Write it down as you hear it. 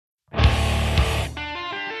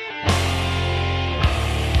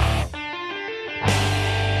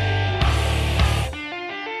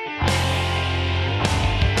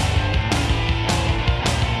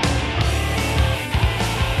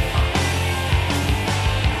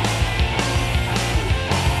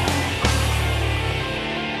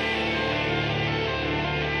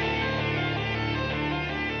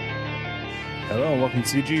welcome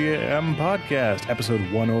to CGM Podcast, episode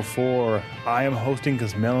 104. I am hosting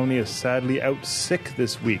because Melanie is sadly out sick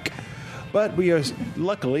this week. But we are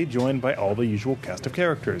luckily joined by all the usual cast of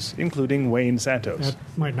characters, including Wayne Santos. That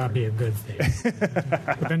might not be a good thing.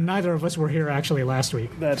 But then neither of us were here actually last week.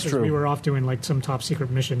 That's true. We were off doing like some top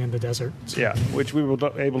secret mission in the desert. So Yeah, which we will be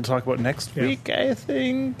able to talk about next week, I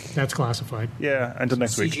think. that's classified. Yeah, until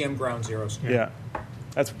next week. CGM Ground Zeroes. Yeah.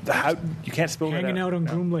 That's how you can't spill that Hanging out on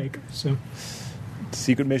Groom Lake. So,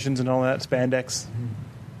 Secret missions and all that, spandex.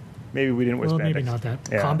 Maybe we didn't wear well, spandex. maybe not that.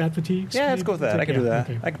 Yeah. Combat fatigues? Yeah, let's go with that. I can do that.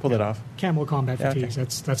 Okay. I can pull that off. Camel combat Yeah, okay.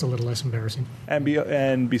 fatigues. That's a little less embarrassing.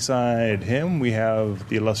 And beside him, we have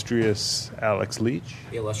the illustrious Alex Leach.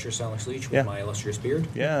 The illustrious Alex Leach with Yeah. my illustrious beard.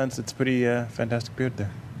 Yeah, it's a pretty fantastic beard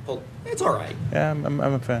there. Well, it's all right. Yeah, I'm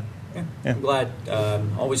a fan. Yeah. Yeah. I'm glad.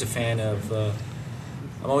 Always a fan of.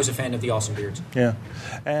 I'm always a fan of the awesome beards. Yeah.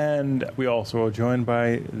 And we also are joined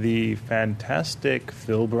by the fantastic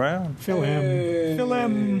Phil Brown. Phil M. Phil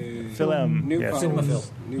M. Phil M. New Yes. puns. Cinema Phil.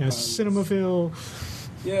 New Yes, puns. Cinema Phil.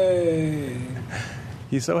 Yay!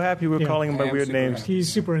 He's so happy we're Yeah. calling him by I am weird super names. happy.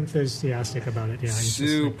 He's super enthusiastic about it. Yeah, he's just like-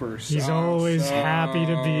 Super. he's always happy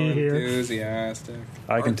to be here. Enthusiastic.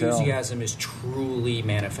 I Our can tell. enthusiasm is truly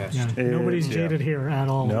manifest. Yeah, It nobody's is, jaded here at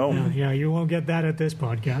all. No. Yeah, you won't get that at this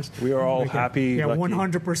podcast. We are all happy. Yeah, lucky.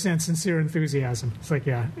 100% sincere enthusiasm. It's like,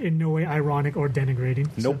 yeah, in no way ironic or denigrating.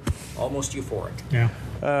 So, Nope. Almost euphoric.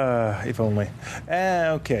 yeah. If only.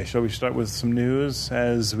 Okay, shall we start with some news,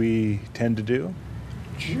 as we tend to do?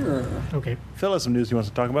 Sure. Okay. Phil has some news he wants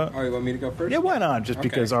to talk about. Oh, you want me to go first? Yeah, why not? Just Okay.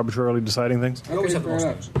 because arbitrarily deciding things. We always have the fair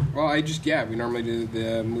most enough. Well, we normally do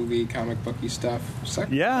the movie, comic booky stuff.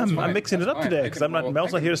 Yeah, That's I'm fine. mixing That's it up fine. today I because can I'm not. roll- Mel's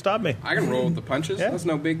I not can- here to stop me. I can roll with the punches. Yeah. That's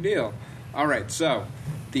no big deal. All right, so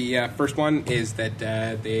the first one is that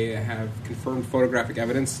they have confirmed photographic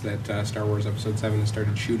evidence that Star Wars Episode 7 has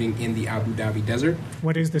started shooting in the Abu Dhabi desert.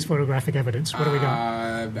 What is this photographic evidence? What do we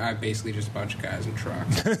got? Basically just a bunch of guys in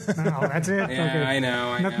trucks. Oh, that's it? Yeah, Okay. I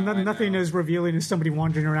know. Nothing as revealing as somebody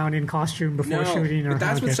wandering around in costume before No, shooting. Or, but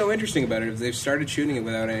that's okay. what's so interesting about it. Is they've started shooting it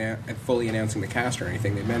without fully announcing the cast or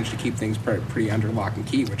anything. They managed to keep things pretty under lock and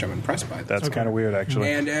key, which I'm impressed by. That's Okay. kind of weird, actually.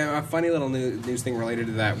 And a funny little news thing related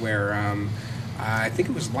to that, where I think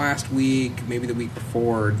it was last week, maybe the week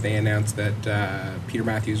before, they announced that Peter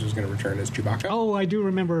Matthews was going to return as Chewbacca. Oh, I do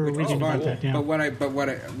remember Which was reading fun. about that. Yeah. But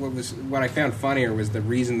what I found funnier was the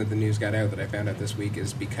reason that the news got out that I found out this week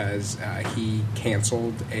is because he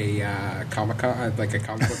canceled a Comic-Con, like a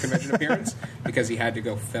comic book convention appearance because he had to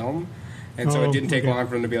go film, and so Oh, it didn't take okay. long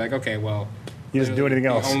for him to be like, okay, well. He doesn't do anything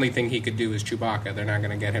else. The only thing he could do is Chewbacca. They're not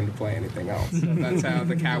going to get him to play anything else. So that's how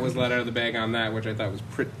the cat was let out of the bag on that, which I thought was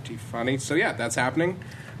pretty funny. So yeah, that's happening.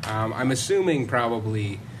 I'm assuming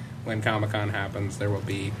probably when Comic-Con happens, there will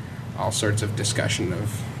be all sorts of discussion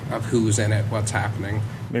of who's in it, what's happening.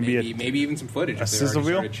 Maybe even some footage a if they sizzle already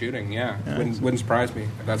reel? started shooting. Yeah, wouldn't surprise me.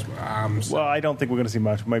 If that's Well, I don't think we're going to see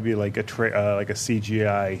much. It might be like a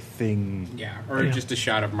CGI thing. yeah, or Yeah. just a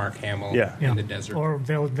shot of Mark Hamill Yeah. in the desert. Or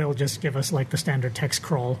they'll just give us like the standard text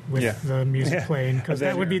crawl with Yeah. the music Yeah. playing, because And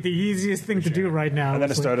then- that would be the easiest thing to do right now. And then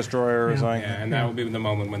a It's Star like- Destroyer or Yeah. something. Yeah, and that will be the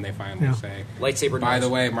moment when they finally Yeah. say, Lightsaber. by noise. the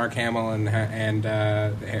way, Mark Hamill and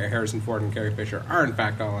Harrison Ford and Carrie Fisher are in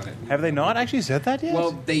fact all in it. Have they not actually said that yet?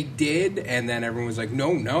 Well, they did, and then everyone was like,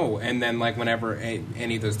 no. And then, like, whenever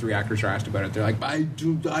any of those three actors are asked about it, they're like, I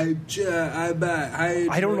don't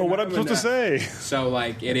know what I'm supposed to say. So,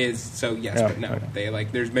 like, it is, so yes, Yeah, but no. okay. They,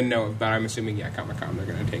 like, there's been no, but I'm assuming, yeah, Comic-Con, they're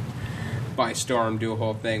going to take by storm, do a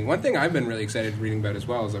whole thing. One thing I've been really excited reading about as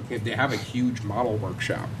well is that they have a huge model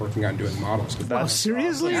workshop working on doing models. Oh,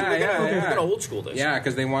 seriously? Yeah, We're gonna old school this. Yeah,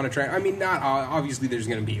 because they want to try. I mean, not obviously. There's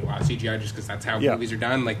going to be a lot of CGI just because that's how Yeah. movies are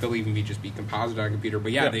done. Like they'll even just be composite on a computer.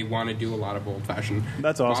 But yeah, Yeah. they want to do a lot of old fashioned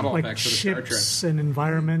That's awesome. model Like effects for the Star Trek. ships and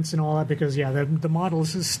environments and all that, because the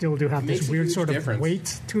models still do have It makes this a weird huge sort of difference.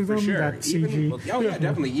 weight to For them. sure. That CG. Even, oh yeah,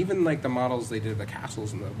 definitely. Even like the models they did of the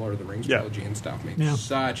castles in the Lord of the Rings Yeah. trilogy and stuff makes Yeah.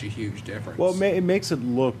 such a huge difference. Well, it makes it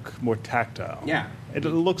look more tactile. Yeah. It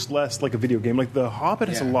looks less like a video game. Like The Hobbit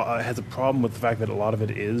has Yeah. has a problem with the fact that a lot of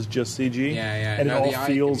it is just CG. yeah. And No, it all the eye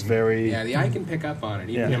feels can- very. Yeah, the eye can pick up on it,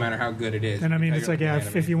 even Yeah. no matter how good it is. And I mean, Because it's like, you're yeah, looking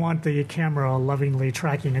if at you it. want the camera lovingly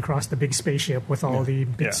tracking across the big spaceship with all the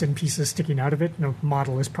bits Yeah. and pieces sticking out of it, the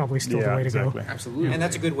model is probably still the Yeah, way to exactly. go. Absolutely. And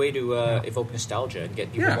that's a good way to evoke nostalgia and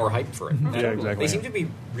get people Yeah. more hyped for it. Yeah, exactly. They seem to be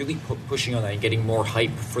really pushing on that and getting more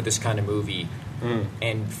hype for this kind of movie.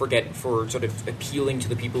 And for sort of appealing to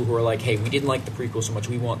the people who are like, hey, we didn't like the prequel so much,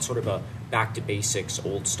 we want sort of a back to basics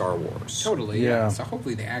old Star Wars. Totally, Yeah. yeah. So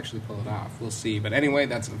hopefully they actually pull it off. We'll see. But anyway,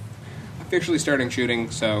 that's officially starting shooting,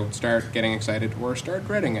 so start getting excited or start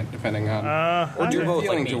dreading it, depending on Or do your both,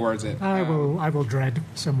 feeling like me. towards it. I will dread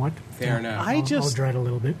somewhat. Fair enough. I'll dread a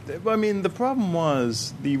little bit. I mean, the problem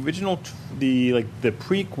was the original, the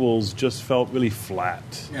prequels just felt really flat.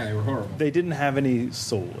 Yeah, they were horrible. They didn't have any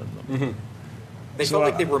soul in them. They So, felt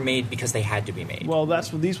like they were made because they had to be made. Well,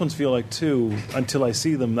 that's what these ones feel like too. Until I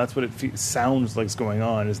see them, that's what it sounds like is going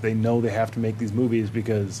on. Is they know they have to make these movies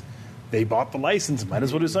because they bought the license. Might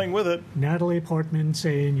as well do something with it. Natalie Portman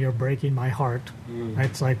saying "You're breaking my heart."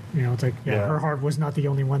 It's like it's like Yeah. her heart was not the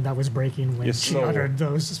only one that was breaking when Yes, she so- uttered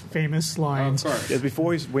those famous Oh, of lines. course. Yes,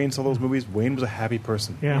 before Wayne saw those movies, Wayne was a happy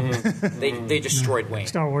person. Yeah, They destroyed Wayne.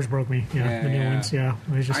 Star Wars broke me. Yeah, the new ones. Yeah,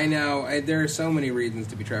 it was just I know. There are so many reasons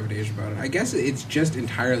to be trepidatious about it. I guess it's just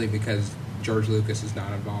entirely because George Lucas is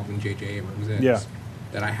not involved and J.J. Abrams is. Yeah.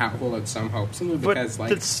 That I hold out some hope. Simply But because, like...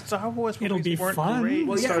 the Star Wars It'll movies be weren't fun. great.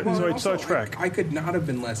 Well, yeah, Star also, Trek. I could not have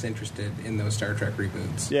been less interested in those Star Trek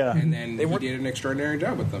reboots. Yeah. And then They he weren't- did an extraordinary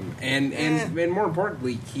job with them. And more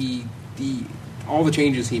importantly, all the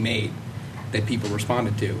changes he made that people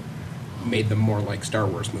responded to made them more like Star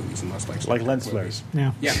Wars movies and less like Star Like Trek lens movies.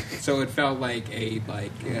 flares. yeah. Yeah, so it felt like it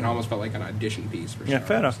almost felt like an audition piece for Yeah, Star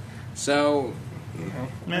fair Wars. enough. So,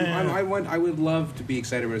 Yeah. I would love to be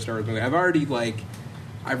excited about a Star Wars movie.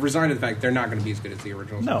 I've resigned to the fact they're not going to be as good as the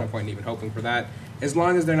originals. No. No point in even hoping for that. As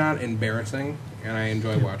long as they're not embarrassing, and I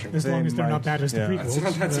enjoy watching. As them. long as they're might- not bad as the yeah.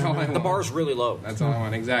 prequels. That's all I want. The bar's really low. That's all I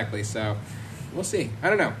want, exactly. So, we'll see. I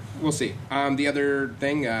don't know. We'll see. The other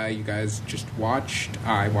thing you guys just watched,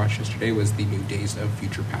 I watched yesterday, was the new Days of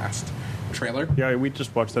Future Past trailer. Yeah, we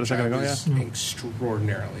just watched that a Which I second ago. was Yeah.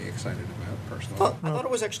 extraordinarily excited about, personally. I thought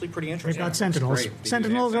it was actually pretty They've interesting. got Sentinels. great.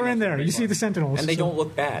 Sentinels are in there. You see the Sentinels. And they So don't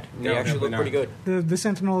look bad. They No, actually look definitely pretty good. the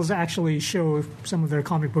Sentinels actually show some of their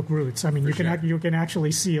comic book roots. I mean, you can sure. you can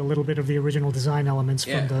actually see a little bit of the original design elements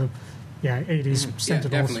Yeah. from the 80s Yeah,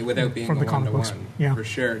 Sentinels. definitely, without being from the the comic books. one-to-one. Yeah. For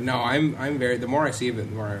sure. No, I'm very. The more I see of it,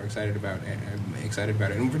 the more I'm excited about it. I'm excited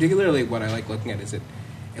about it, and particularly what I like looking at is it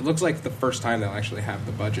looks like the first time they'll actually have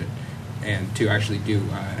the budget and to actually do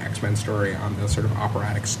an X-Men story on the sort of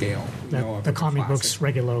operatic scale. That of the a comic classic. books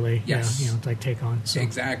regularly, Yes. like take on. So.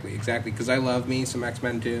 Exactly. Because I love me some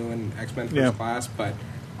X-Men 2 and X-Men First Yeah. Class, but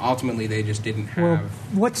ultimately they just didn't have. Well,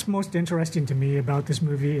 what's most interesting to me about this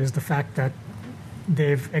movie is the fact that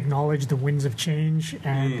they've acknowledged the winds of change,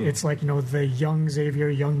 and it's like the young Xavier,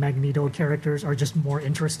 young Magneto characters are just more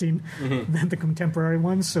interesting than the contemporary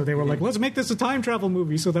ones. So they were like, let's make this a time travel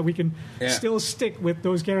movie so that we can Yeah. still stick with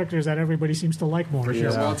those characters that everybody seems to like more. For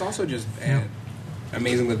sure. Yeah. Well, it's also just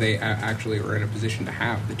amazing that they actually were in a position to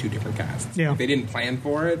have the two different casts. Yeah. They didn't plan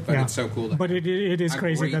for it, but Yeah. it's so cool. To But it is a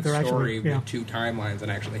crazy great that they're story actually with two timelines and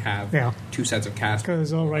actually have Yeah. two sets of cast.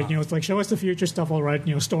 Because all right, it's like show us the future stuff. All right,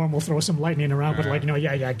 Storm will throw some lightning around, but like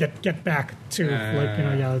get back to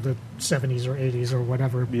the 70s or 80s or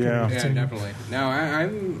whatever. Yeah. period. Yeah, definitely. No,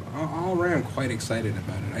 I'm all around quite excited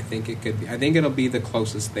about it. I think it could be. I think it'll be the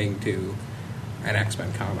closest thing to an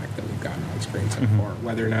X-Men comic that we've gotten on screen so far.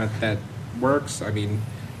 Whether or not that works, I mean,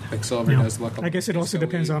 Quicksilver Yeah. does look. I guess it also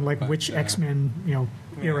depends on like which X-Men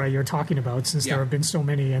era you're talking about, since Yeah. there have been so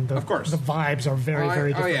many, and Of course. the vibes are very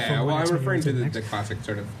very different. yeah. from Well, one I'm X-Men referring to the the next. classic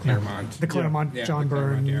sort of Claremont, The Claremont yeah, John the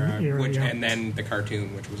Claremont Byrne era, which, yeah. and then the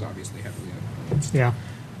cartoon, which was obviously heavily influenced Yeah.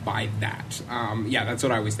 by that. That's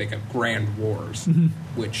what I always think of. Grand Wars,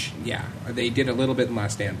 which they did a little bit in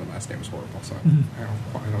Last Stand, but Last Stand was horrible, so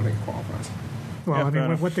I don't think it qualifies. Well, Yeah, I fair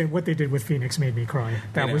mean, what they did with Phoenix made me cry.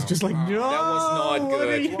 That I was know. just like, no, That was not what are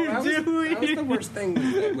good. you Well, doing? that was the worst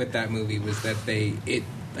thing with that movie was that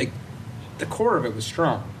the core of it was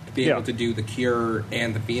strong to be Yeah. able to do the Cure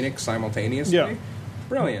and the Phoenix simultaneously. Yeah.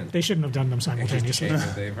 Brilliant. They shouldn't have done them It's just a simultaneously.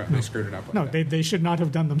 shame that they screwed it up. Like No, that. they should not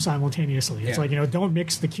have done them simultaneously. It's Yeah. like, don't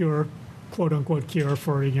mix the Cure, quote unquote Cure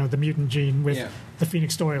for the mutant gene with Yeah. the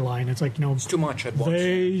Phoenix storyline. It's like It's too much at once.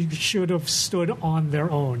 they should have stood on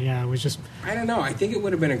their own. Yeah, it was just I don't know. I think it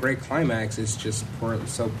would have been a great climax. It's just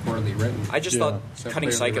so poorly written. I just Yeah. thought So cutting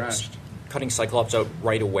clearly cutting Cyclops out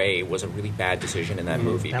right away was a really bad decision in that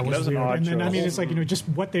movie. that because was was an weird. odd And then I choice. mean, it's like just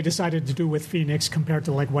what they decided to do with Phoenix compared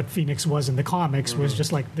to like what Phoenix was in the comics was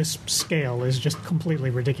just like this scale is just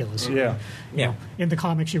completely ridiculous. Yeah. You know, in the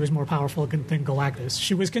comics, she was more powerful than Galactus.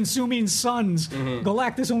 She was consuming suns.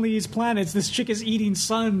 Galactus only eats planets. This chick is eating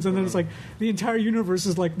suns, and then it's like the entire universe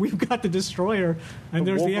is like, we've got the Destroyer, and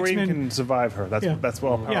there's the Wolverine X-Men. can survive her. That's Yeah. that's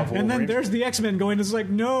well powerful. Yeah, and then Wolverine. there's the X-Men going. It's like,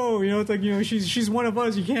 no, it's like she's one of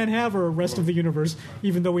us. You can't have her. Rest of the universe,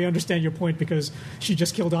 even though we understand your point because she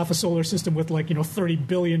just killed off a solar system with 30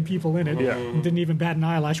 billion people in it. Yeah. And didn't even bat an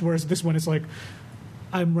eyelash. Whereas this one is like,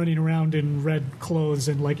 I'm running around in red clothes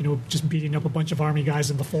and just beating up a bunch of army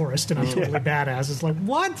guys in the forest, and I'm totally badass. It's like,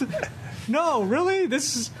 what? No, really?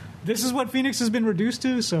 This is what Phoenix has been reduced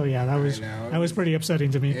to. So yeah, that was pretty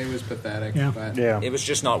upsetting to me. It was pathetic. Yeah. But It was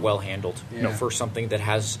just not well handled. Yeah. For something that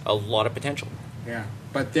has a lot of potential. Yeah,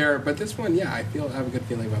 but this one, I have a good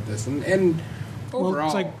feeling about this, and overall, Well,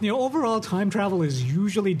 it's like overall time travel is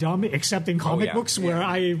usually dumb, except in comic books, where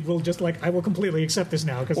I will I will completely accept this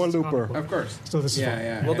now because Or Looper. of course. So this is fun.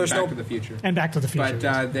 yeah. Well, and there's Back no- to the Future, And Back to the Future.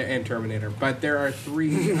 but and Terminator. But there are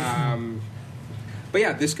 3. But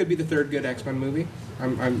yeah, this could be the third good X-Men movie. I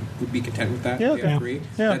would be content with that. Yeah, We have okay. 3.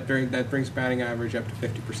 Yeah. That brings batting average up to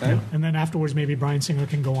 50%. Yeah. And then afterwards, maybe Bryan Singer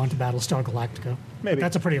can go on to Battlestar Galactica. Maybe. But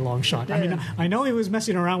that's a pretty long shot. I mean, I know he was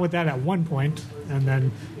messing around with that at one point, and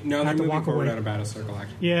then No, they're had to moving walk forward away. on a Battlestar Galactica.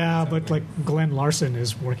 Yeah, but Glenn Larson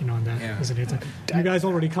is working on that, Yeah. isn't he? You guys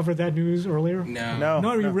already covered that news earlier? No.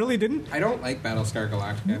 No, you really didn't? I don't like Battlestar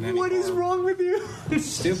Galactica. in any What is form. wrong with you? It's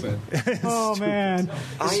stupid. Oh, man.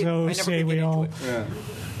 I So never say could we get into all. it. Yeah.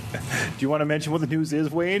 Do you want to mention what the news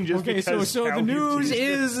is, Wayne? Just Okay, so because how the you news teased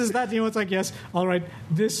it. is that it's like, yes, all right.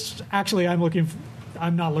 This actually,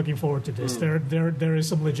 I'm not looking forward to this. There is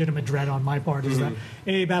some legitimate dread on my part. Is that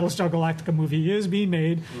a Battlestar Galactica movie is being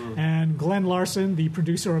made, and Glenn Larson, the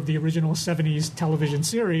producer of the original '70s television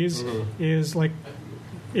series, is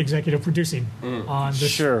executive producing on this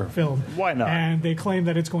Sure. film. Why not? And they claim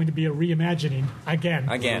that it's going to be a reimagining again.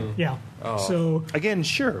 Again. Yeah. Oh. So. Again,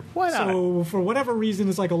 sure. Why not? So for whatever reason,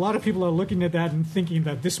 it's like a lot of people are looking at that and thinking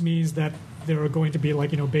that this means that they're going to be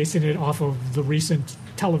basing it off of the recent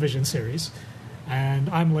television series. And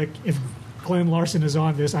I'm like, if Glenn Larson is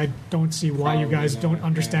on this, I don't see why you guys Probably not, don't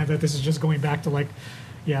understand that this is just going back to the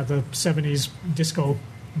 70s disco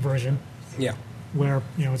version. Yeah. Where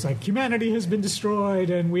it's like humanity has been destroyed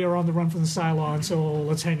and we are on the run from the Cylon, so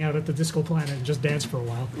let's hang out at the disco planet and just dance for a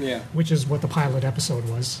while. Yeah. Which is what the pilot episode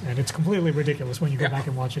was, and it's completely ridiculous when you go Yeah. back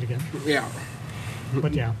and watch it again. Yeah.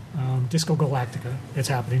 But yeah, Disco Galactica, it's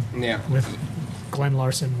happening. Yeah. With Glenn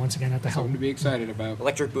Larson once again at the Something to helm. be excited about.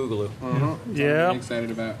 Electric Boogaloo. Something to Yeah. be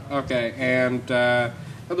excited about. Okay, and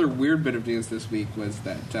another weird bit of news this week was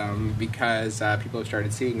that because people have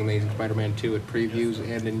started seeing Amazing Spider-Man 2 at previews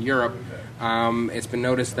and in Europe, it's been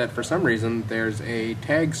noticed that for some reason there's a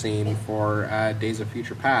tag scene for Days of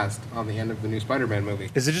Future Past on the end of the new Spider-Man movie.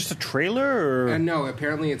 Is it just a trailer, or And no,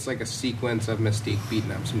 apparently it's like a sequence of Mystique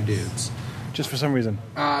beating up some dudes. just for some reason?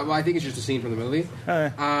 Well, I think it's just a scene from the movie.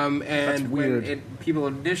 That's And weird. when people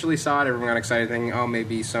initially saw it, everyone got excited, thinking, "Oh,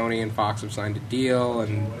 maybe Sony and Fox have signed a deal,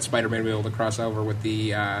 and Spider-Man will be able to cross over with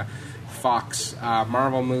the Fox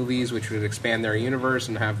Marvel movies, which would expand their universe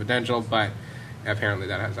and have potential." But apparently,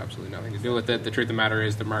 that has absolutely nothing to do with it. The truth of the matter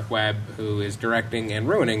is that Mark Webb, who is directing and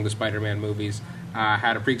ruining the Spider-Man movies,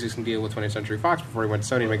 had a pre-existing deal with 20th Century Fox before he went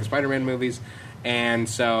to Sony to make the Spider-Man movies. And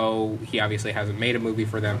so he obviously hasn't made a movie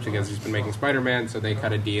for them because he's been making Spider-Man, so they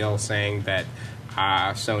cut a deal saying that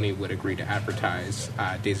Sony would agree to advertise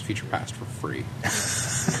Days of Future Past for free.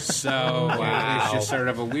 So it's just sort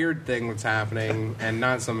of a weird thing that's happening and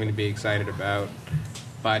not something to be excited about.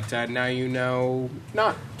 But now you know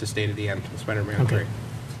not to stay to the end of Spider-Man 3.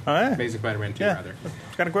 Oh, yeah. Amazing Spider-Man 2, Yeah. rather.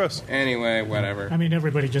 It's kind of gross. Anyway, whatever. I mean,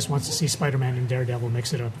 everybody just wants to see Spider-Man and Daredevil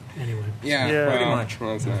mix it up anyway. Yeah, Yeah. well, Pretty much.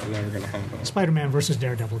 Well, it's never going to happen. Spider-Man versus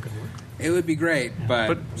Daredevil could work. It would be great,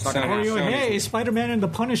 but it's not gonna Or happen. hey, Spider-Man and the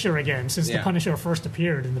Punisher again, since the Yeah. Punisher first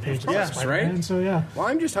appeared in the pages course, of Spider-Man. right? So yeah. Well,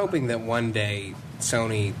 I'm just hoping that one day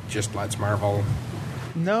Sony just lets Marvel.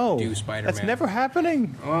 No, Do Spider-Man. That's never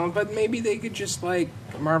happening. Well, but maybe they could just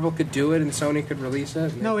Marvel could do it and Sony could release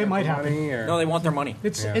it. and No, they it get might the happen. money, or- No, they want their money.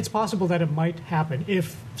 It's possible that it might happen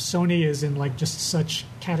if Sony is in just such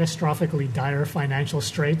catastrophically dire financial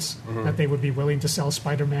straits that they would be willing to sell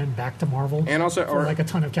Spider-Man back to Marvel And also- for or- a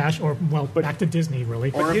ton of cash, or back to Disney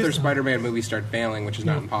really. or if here's their the- Spider-Man movies start failing, which is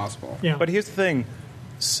not impossible. yeah, But here's the thing: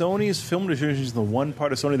 Sony's film division is the one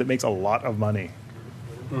part of Sony that makes a lot of money.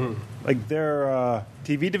 Like their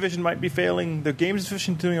TV division might be failing, their games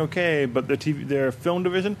division doing okay, but their film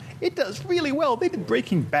division, it does really well. They did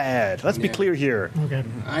Breaking Bad. Let's be Yeah. clear here. okay.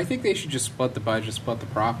 I think they should just split the budget, split the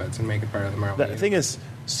profits, and make it part of the Marvel. The universe. thing is,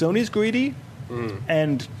 Sony's greedy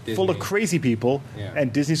and full of Disney. crazy people, Yeah.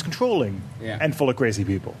 and Disney's controlling Yeah. and full of crazy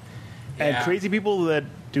people. And Yeah. crazy people that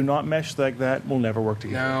do not mesh like that will never work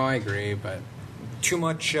together. No, I agree, but Too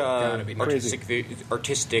much Gotta be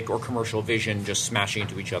artistic or commercial vision just smashing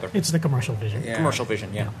into each other. It's the commercial vision. yeah. Commercial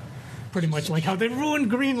vision, yeah. Pretty much like how they ruined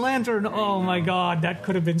Green Lantern. Oh my God, that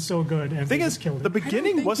could have been so good. And The thing they is, just killed the it.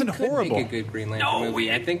 beginning wasn't horrible. Make a good Green Lantern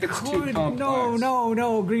movie. I think it's too complex.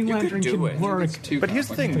 No, Green You could Lantern do can it. work. It's too But here's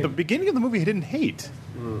the complex. thing: the beginning of the movie I didn't hate.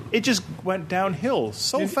 it just went downhill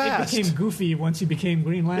so fast. It became goofy once he became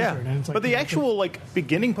Green yeah, Lantern. And it's like, but the actual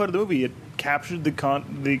beginning part of the movie, it captured the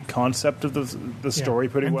concept of the story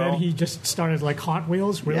pretty and well. And then he just started like Hot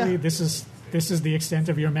Wheels. Really, Yeah. this is the extent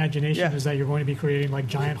of your imagination, Yeah. is that you're going to be creating like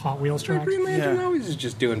giant Hot Wheels But tracks. Green Lantern Yeah. always is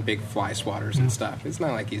just doing big fly swatters and stuff. It's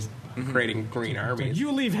not like he's creating green armies.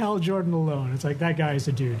 You leave Hal Jordan alone. It's like, that guy is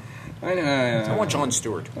a dude. I know. I want John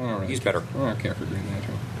Stewart. All right. He's better. I don't care for Green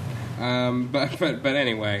Lantern. But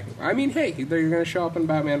anyway, I mean, hey, they're going to show up in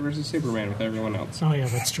Batman versus Superman with everyone else. Oh yeah,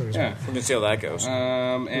 that's true as well. Yeah. We're gonna see how that goes.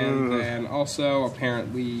 And then also,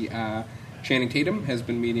 apparently, Channing Tatum has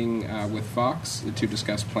been meeting with Fox to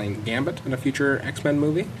discuss playing Gambit in a future X-Men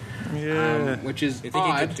movie. Yeah. Which is You think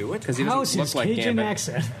he odd could do it? because he How's doesn't his look like Cajun Gambit.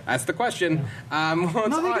 accent? That's the question. Well, it's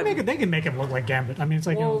No, odd. they can make him look like Gambit. I mean, it's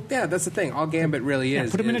like, Well, yeah, that's the thing. All Gambit really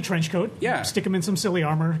is. put him in a trench coat, Yeah. stick him in some silly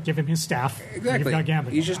armor, give him his staff. and Exactly. You've got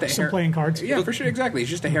Gambit. He's just a some hair- playing cards. Yeah, for sure. Exactly. He's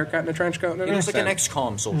just a haircut and a trench coat and an He looks like an accent.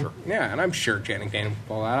 XCOM soldier. Yeah, and I'm sure Channing Tatum can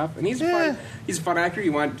pull that off. And he's a fun actor.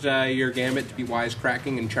 You want your Gambit to be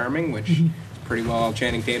wisecracking and charming, which is pretty well all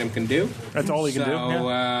Channing Tatum can do. That's all he can do.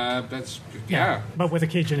 So that's But with a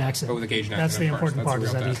Cajun accent. But with a Cajun That's accent, the of course. important That's part, the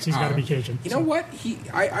is real that test. he's got to be Cajun. You know what?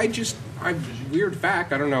 Weird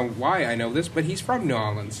fact. I don't know why I know this, but he's from New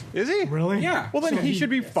Orleans. Is he? Really? Yeah. Well, then So he he- should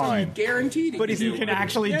be fine. Guaranteed. But he can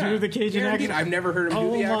actually do the Cajun guaranteed. accent? I've never heard him do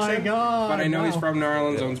Oh the my accent. God, But I know he's wow. from New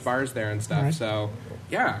Orleans, owns bars there and stuff. All right. So,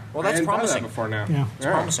 yeah. Well, that's I hadn't thought of promising. that before now. Yeah. It's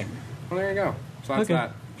All right. promising. Well, there you go. So that's Okay.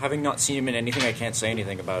 that. Having not seen him in anything, I can't say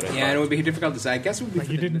anything about it. Yeah, and it would be difficult to say. I guess it would be. Like,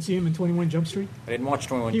 you didn't see him in 21 Jump Street? I didn't watch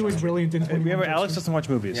 21 He Jump was Street. brilliant in 21 Remember, Jump Alex Street. doesn't watch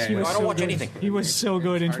movies. Yeah, He was I don't so watch good. anything. He was so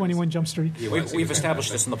good in 21 Jump Street. He was We've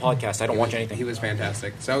established this in the podcast. I don't watch anything. He was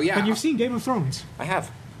fantastic. So yeah, But you've seen Game of Thrones, I have.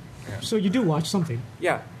 so you do watch something.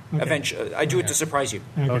 Yeah. Okay. Eventually, I do it to surprise you.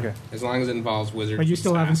 Okay. as long as it involves wizards. But you and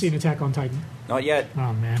still haven't sass. seen Attack on Titan. Not yet.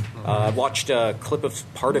 Oh, man. I watched a clip of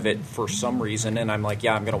part of it for some reason, and I'm like,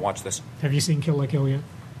 yeah, I'm going to watch this. Have you seen Kill la Kill yet?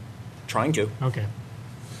 Trying to. Okay.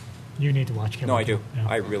 You need to watch Kill No, la I do. Kill. Yeah.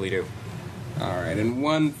 I really do. All right, and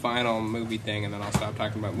one final movie thing, and then I'll stop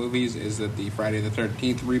talking about movies, is that the Friday the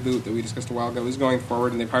 13th reboot that we discussed a while ago is going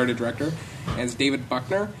forward, and they've hired a director, and it's David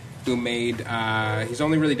Buckner, who made, he's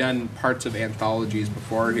only really done parts of anthologies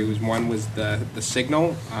before. One was The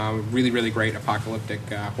Signal, really, really great apocalyptic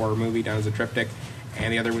horror movie done as a triptych,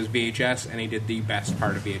 and the other was VHS, and he did the best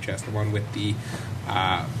part of VHS, the one with the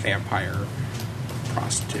vampire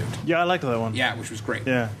prostitute. Yeah, I liked that one. Yeah, which was great.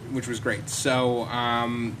 Yeah. Which was great. So,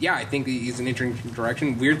 yeah, I think he's an interesting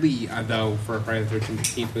direction. Weirdly, though, for a Friday the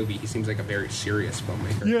 13th movie, he seems like a very serious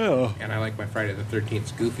filmmaker. Yeah. And I like my Friday the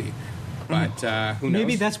 13th goofy. But who knows?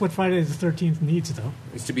 Maybe that's what Friday the 13th needs, though.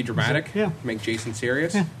 It's to be dramatic. Yeah. Make Jason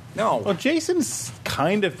serious. Yeah. No. Well, Jason's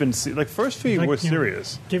kind of been first three Like, were you know,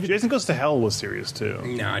 serious. give it- Jason Goes to Hell was serious too.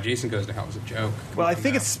 No, Jason Goes to Hell is a joke. Well, I Come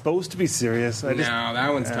think on it's supposed to be serious. I now. just, No,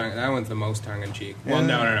 that one's the most tongue in cheek. Well,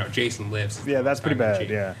 Yeah. no. Jason Lives. is the yeah, that's most pretty bad.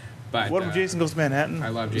 tongue-in-cheek. Yeah. But What about Jason Goes to Manhattan? I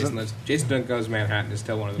love Was Jason that- Lives. Jason Goes to Manhattan is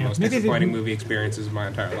still one of the Yeah. most Maybe they disappointing didn't- movie experiences of my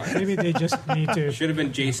entire life. Maybe they just need to. Should have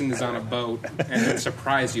been Jason is on a boat and then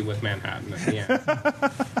surprise you with Manhattan at the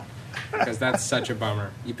end. Because that's such a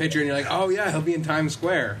bummer. You picture and you're like, oh yeah, he'll be in Times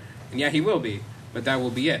Square. And yeah, he will be. But that will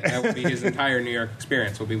be it. That will be his entire New York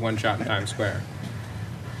experience. Will be one shot in Times Square.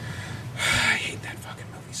 I hate that fucking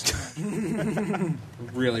movie so much.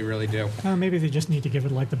 Really, really do. Maybe they just need to give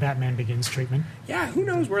it like the Batman Begins treatment. Yeah, who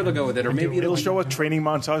knows where they'll go with it. Or maybe It'll show a training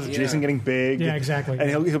montage of Yeah. Jason getting big. Yeah, exactly. And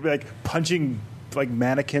he'll be like punching like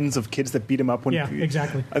mannequins of kids that beat him up when. Yeah,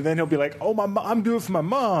 exactly. And then he'll be like, "Oh, I'm doing it for my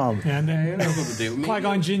mom." And Who then knows what to do. Maybe-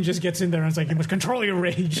 Qui-Gon Jinn just gets in there and it's like, you must control your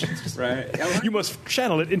rage. It's just- Right. You must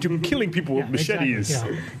channel it into killing people with Yeah, exactly, machetes.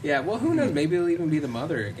 yeah. Yeah, well, who knows? Maybe it'll even be the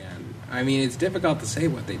mother again. I mean, it's difficult to say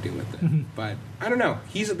what they do with it, but I don't know.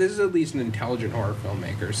 This is at least an intelligent horror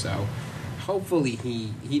filmmaker, so hopefully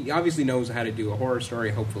he obviously knows how to do a horror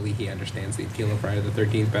story. Hopefully he understands the appeal of Friday the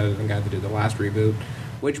 13th better than the guy that did the last reboot,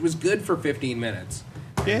 which was good for 15 minutes.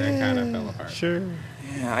 And then kind of fell apart. Sure.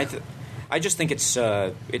 Yeah, I just think it's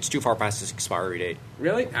too far past its expiry date.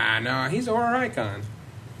 Really? No, he's a horror icon.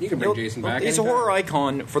 You can bring Jason back. It's a anytime. horror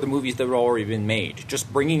icon for the movies that have already been made.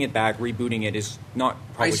 Just bringing it back, rebooting it is not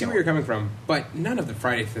probably I see where you're coming from, but none of the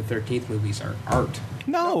Friday the 13th movies are art.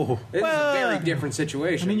 No. It's Well, a very different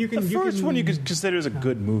situation. I mean, you The can. first one you could consider as a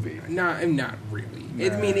good movie. Not really.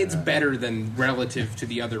 I mean, it's better than relative to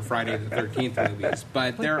the other Friday the 13th movies,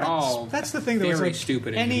 but they're all That's the thing, though. very It's like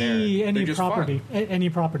stupid and generic. any They're just property, fun. any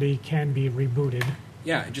property can be rebooted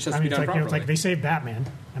Yeah, it just has I to mean, be it's done like, properly. it's like they saved Batman.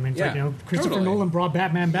 I mean, it's Yeah, like, Christopher totally. Nolan brought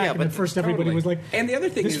Batman back, Yeah, and but at first everybody totally. was like, And the other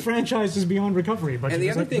thing this is- franchise is beyond recovery. But And he the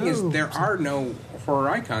was other like, thing is, no. there are no horror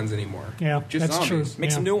icons anymore. Yeah, just that's zombies. true.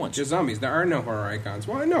 Make some Yeah. new ones. Just zombies. There are no horror icons.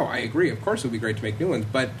 Well, no, I agree. Of course, it would be great to make new ones,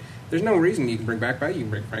 but there's no reason you can bring back. You can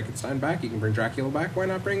bring Frankenstein back. You can bring Dracula back. Why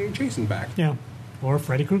not bring Jason back? Yeah. Or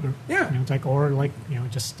Freddy Krueger. Yeah. It's like, or like,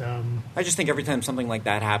 just... I just think every time something like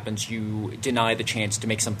that happens, you deny the chance to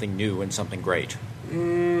make something new and something great.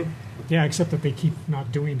 yeah, except that they keep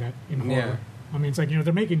not doing that in horror. Yeah. I mean, it's like,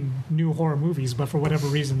 they're making new horror movies, but for whatever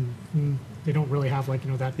reason, they don't really have, like,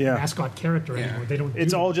 that Yeah. mascot character Yeah. anymore. They don't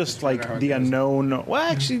It's do all that. just how like it the goes. unknown. Well,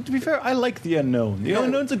 actually, to be fair, I like the unknown. The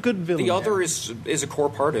unknown's a good villain. The other is a core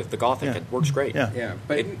part of the Gothic. Yeah. It works great. Yeah. Yeah,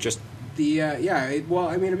 but It just well,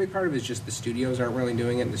 I mean, a big part of it is just the studios aren't really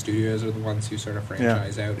doing it. And the studios are the ones who sort of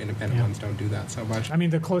franchise out. Independent Yeah. ones don't do that so much. I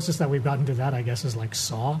mean, the closest that we've gotten to that, I guess, is like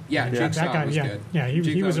Saw. Yeah, I mean, Jigsaw that guy, was yeah, good. yeah, he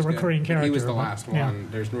Jigsaw was a good. recurring character. He was the but- last yeah. one.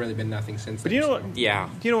 There's really been nothing since. But then, you know so- what? yeah.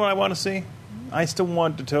 Do you know what I want to see? I still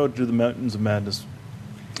want Totoro to do the Mountains of Madness.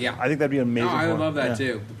 Yeah, I think that'd be an amazing. No, I would horror. love that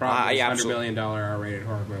Yeah. too. The problem I is $100 absolutely- million R-rated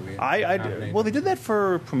horror movie. Well, they did that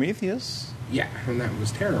for Prometheus. Yeah, and that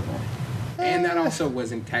was terrible. And that also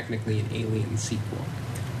wasn't technically an Alien sequel.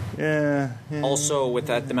 Yeah. Also, with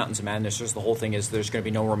that, the Mountains of Madness, there's the whole thing is there's going to be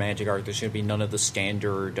no romantic arc. There's going to be none of the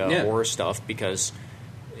standard Yeah. horror stuff because,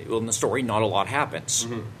 well, in the story, not a lot happens.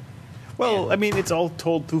 Well, I mean, it's all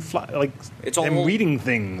told through It's them all- reading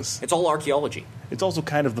things. It's all archaeology. It's also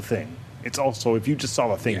kind of the thing. It's also if you just saw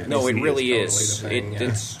the thing. Yeah, it No, it basically really totally is. the thing, yeah.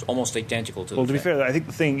 It's almost identical to Well, the to be thing. fair, I think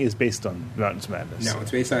the thing is based on Mountains of Madness. No,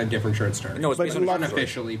 it's based on a different short story. No, it's But based on a lot a of-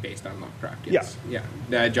 unofficially based on Lovecraft. Yes.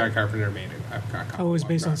 Yeah. John Carpenter made it. Oh, it was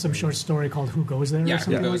based on some short story called Who Goes There? Yeah, or Who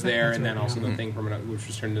something Goes like that? There, That's and then right, also yeah. the thing from another, which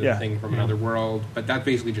was turned into Yeah. the thing from another world. But that's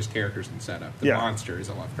basically just characters and setup. The Yeah. monster is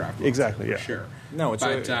a Lovecraft monster, Exactly, for yeah. sure. No, it's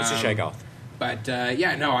a Shaggoth. But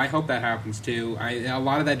yeah, no, I hope that happens too. A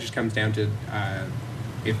lot of that just comes down to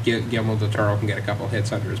if Guillermo del Toro can get a couple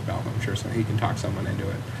hits under his belt, I'm sure so he can talk someone into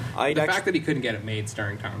it. The fact that he couldn't get it made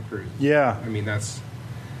starring Tom Cruise. Yeah. I mean,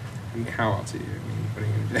 how else are you? What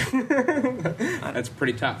are you going to do? That's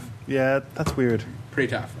pretty tough. Yeah, that's weird.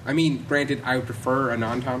 Pretty tough. I mean, granted, I would prefer a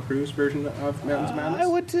non-Tom Cruise version of Mountains of Madness. I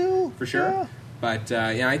would too, For sure. Yeah. But,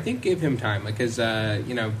 yeah, I think give him time. Because,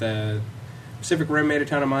 the Pacific Rim made a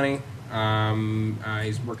ton of money.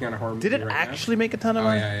 He's working on a horror movie Did it right actually make a ton now. of Oh,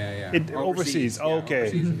 money? yeah. It overseas. Yeah, Oh, okay.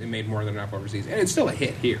 overseas. It made more than enough overseas. And it's still a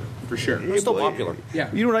hit here, for sure. It's still popular. Yeah.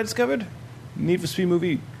 You know what I discovered? Need for Speed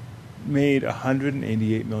movie made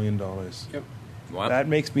 $188 million. Yep. What? That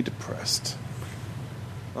makes me depressed.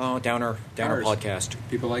 Oh, downer Cars. podcast.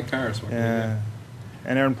 People like cars. What can you Yeah.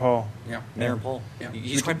 And Aaron Paul. do? Yeah. Aaron Paul. Yeah.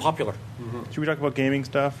 He's quite popular. Should we talk about gaming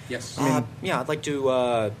stuff? Yes. Yeah, I'd like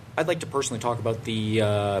to personally talk about the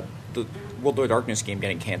World of Darkness game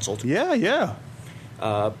getting canceled. Yeah.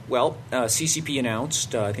 CCP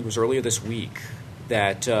announced, I think it was earlier this week,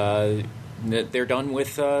 that they're done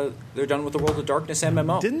with the World of Darkness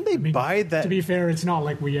MMO. Didn't they I mean, buy that? To be fair, it's not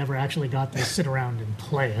like we ever actually got to sit around and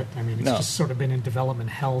play it. I mean, it's No. just sort of been in development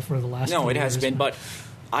hell for the last No, few it has years. been, but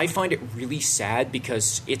I find it really sad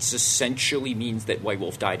because it essentially means that White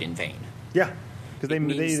Wolf died in vain. Yeah. Because It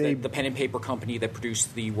means they that the pen and paper company that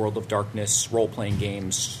produced the World of Darkness role-playing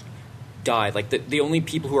games died. Like, the only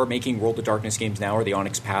people who are making World of Darkness games now are the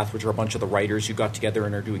Onyx Path, which are a bunch of the writers who got together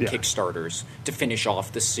and are doing Yeah. Kickstarters to finish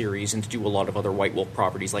off the series and to do a lot of other White Wolf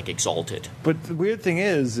properties like Exalted. But the weird thing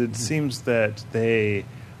is, it seems that they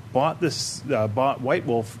bought White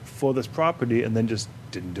Wolf for this property and then just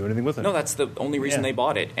didn't do anything with it. No, that's the only reason Yeah. they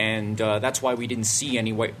bought it, and that's why we didn't see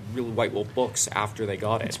any real White Wolf books after they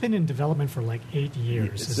got It's it. been in development for like 8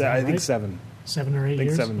 years. Is that I think right? 7. 7 or 8 I think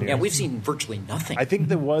years? 7 years. Yeah, we've seen virtually nothing. I think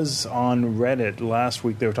there was on Reddit last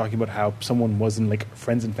week. They were talking about how someone was in like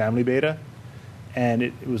friends and family beta, and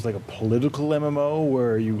it was like a political MMO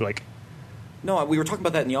where you like. No, we were talking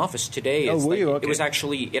about that in the office today. Oh, It's were like- you? Okay.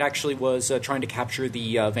 It actually was trying to capture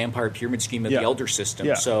the vampire pyramid scheme of Yeah. the Elder system.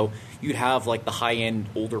 Yeah. So you'd have like the high end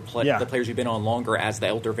older Yeah. the players who've been on longer as the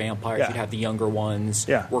elder vampires. Yeah. You'd have the younger ones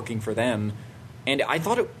Yeah. working for them. And I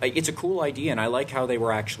thought it's a cool idea, and I like how they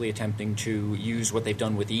were actually attempting to use what they've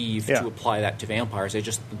done with Eve Yeah. to apply that to vampires.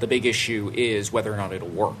 The big issue is whether or not it'll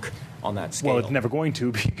work on that scale. Well, it's never going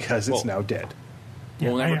to because it's Well, now dead.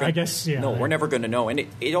 We're never I gonna- guess, yeah. No, we're never going to know. And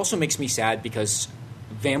it also makes me sad because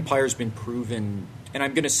vampire's been proven, and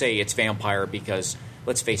I'm going to say it's vampire because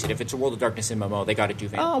let's face it, if it's a World of Darkness MMO, they got to do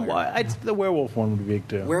vampire. The werewolf one would be big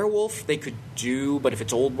too. Werewolf they could do, but if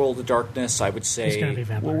it's old World of Darkness, I would say It's going to be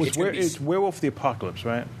vampires. Well, It's it's Werewolf the Apocalypse,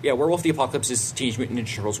 right? Yeah, Werewolf the Apocalypse is Teenage Mutant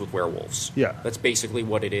Ninja Turtles with werewolves. Yeah. That's basically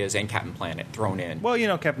what it is, and Captain Planet thrown in. Well,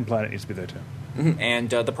 Captain Planet needs to be there too. And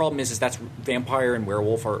the problem is that's vampire and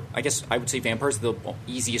werewolf are, I guess I would say vampire is the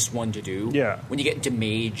easiest one to do. Yeah. When you get into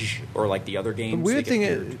mage or like the other games. The weird they thing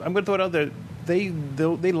get is, weird. I'm going to throw it out there. They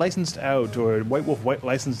licensed out, or White Wolf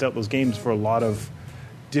licensed out those games for a lot of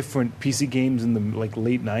different PC games in the late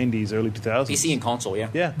 '90s, early 2000s. PC and console, yeah.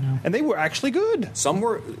 Yeah, and they were actually good. Some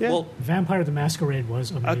were Yeah. well. Vampire the Masquerade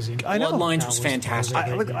was amazing. I know. Bloodlines That was was fantastic.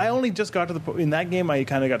 amazing. I only just got to the point in that game. I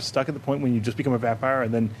kind of got stuck at the point when you just become a vampire,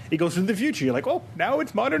 and then it goes into the future. You're like, oh, now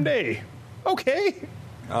it's modern day. Okay.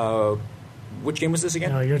 Which game was this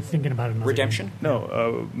again? No, you're thinking about another Redemption. game.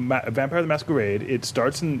 No, Vampire the Masquerade. It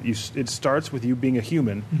starts with you being a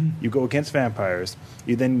human. Mm-hmm. You go against vampires.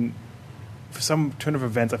 You then, for some turn of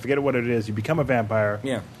events, I forget what it is. You become a vampire.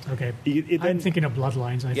 Yeah. Okay. It I'm then- thinking of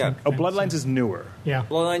Bloodlines. I Yeah. think. Oh, Bloodlines is newer. Yeah.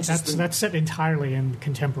 Bloodlines is That's set entirely in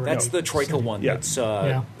contemporary. That's the Troika setting. one. Yeah. That's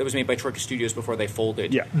Yeah. that was made by Troika Studios before they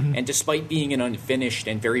folded. Yeah. And despite being an unfinished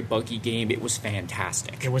and very buggy game, it was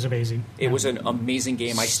fantastic. It was amazing. It was an amazing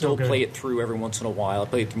game. I So still good. play it through every once in a while. I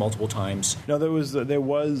played it through multiple times. No, there was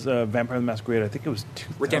Vampire the Masquerade. I think it was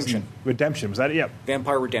 2000. Redemption. Redemption, was that it? Yeah.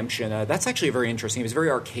 Vampire Redemption. That's actually a very interesting. It's very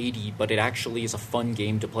arcadey, but it actually is a fun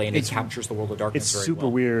game to play, and It's- it captures the world of darkness It's very super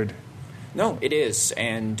well. weird. No, it is,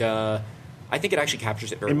 and I think it actually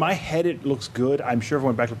captures it very In well. my head, it looks good. I'm sure if I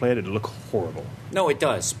went back to play it, it'd look horrible. No, it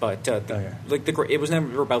does, but Okay. it was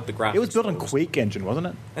never about the graphics. It was built on though. Quake Engine, wasn't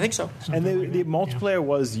it? I think so. And the like that, multiplayer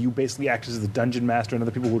was you basically act as the dungeon master, and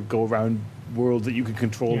other people would go around worlds that you could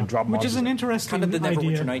control Yeah. and drop Which monsters. is an interesting Kind of the idea.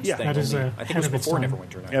 Neverwinter Nights Yeah. thing. That is only- a I think it head was of its before time.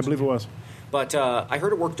 Neverwinter Nights. Yeah, I believe it was. But I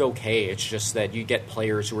heard it worked okay. It's just that you get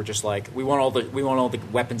players who are just like, we want all the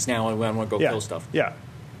weapons now, and we want to go Yeah. kill stuff. Yeah.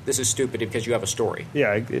 This is stupid because you have a story.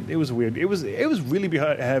 Yeah, it was weird. It was really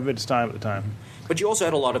ahead of its time at the time. But you also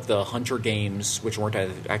had a lot of the Hunter games, which weren't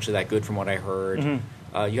actually that good from what I heard.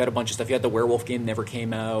 You had a bunch of stuff. You had the Werewolf game, never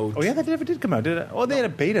came out. Oh yeah, that never did come out, did it? Oh, they had a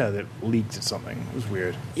beta that leaked at something. It was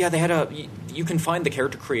weird. Yeah, they had you can find the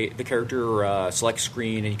character select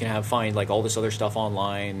screen, and you can find like all this other stuff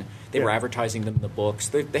online. They were Yeah. advertising them in the books.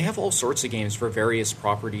 They have all sorts of games for various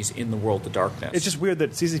properties in the world of darkness. It's just weird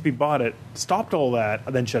that CCP bought it, stopped all that,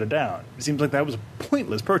 and then shut it down. It seems like that was a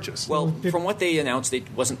pointless purchase. well, from what they announced, it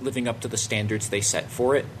wasn't living up to the standards they set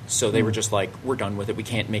for it. So they were just like, "We're done with it. We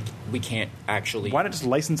can't actually." why not just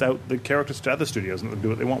license out the characters to other studios and let them do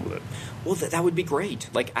what they want with it? Well, that would be great.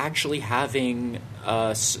 Like actually having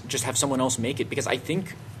just have someone else make it, because I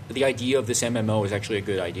think the idea of this MMO is actually a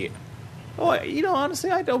good idea. Oh, honestly,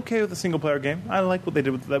 I'm okay with a single player game. I like what they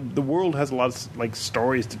did with the world. Has a lot of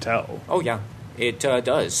stories to tell. Oh yeah, it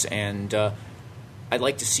does, and I'd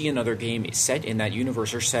like to see another game set in that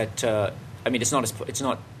universe or set. I mean, it's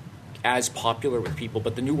not as popular with people,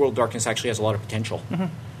 but the New World Darkness actually has a lot of potential.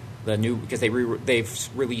 The new because they've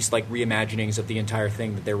released like reimaginings of the entire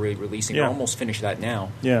thing that they're releasing. Yeah. They're almost finished that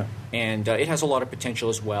now. Yeah, And it has a lot of potential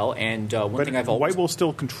as well. And one but thing I've always White Wolf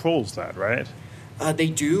still controls that, right? they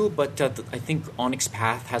do, but I think Onyx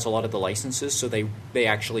Path has a lot of the licenses, so they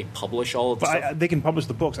actually publish all of the But stuff. they can publish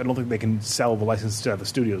the books. I don't think they can sell the license to other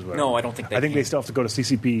studios. Right? No, I don't think they I think can. they still have to go to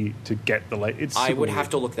CCP to get the license. I would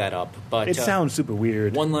have to look that up, but It sounds super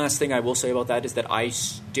weird. one last thing I will say about that is that I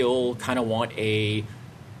still kind of want a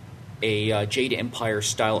Jade Empire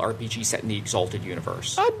style RPG set in the Exalted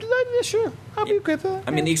universe. Sure, I'll be okay with that. I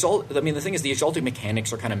mean, the thing is, the Exalted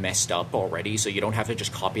mechanics are kind of messed up already, so you don't have to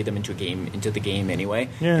just copy them into the game anyway.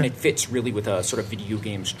 Yeah. And it fits really with a sort of video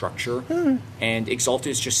game structure. And Exalted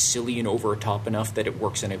is just silly and over top enough that it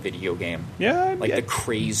works in a video game. Yeah, like yeah. the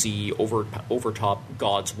crazy over top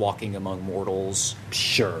gods walking among mortals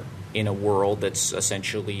Sure, in a world that's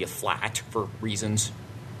essentially flat for reasons.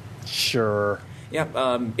 sure.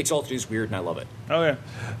 Yeah, Exalted is weird, and I love it. Okay.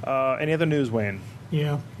 Any other news, Wayne?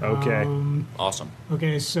 Yeah. Okay. Awesome.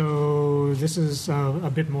 Okay, so this is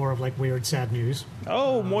a bit more of like weird, sad news.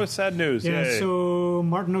 Oh, more sad news. Yeah, Yay. so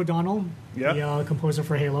Martin O'Donnell, Yeah. the composer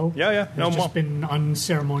for Halo, Yeah. has No more. just been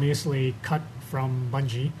unceremoniously cut from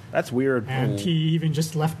Bungie. That's weird. And he even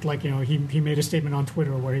just left, he made a statement on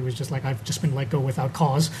Twitter where he was just like, I've just been let go without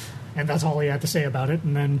cause. And that's all he had to say about it.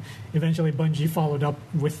 And then eventually Bungie followed up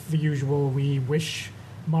with the usual, we wish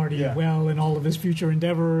Marty Yeah. well in all of his future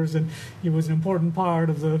endeavors. And he was an important part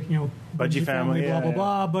of the, Bungie family, blah, blah, yeah.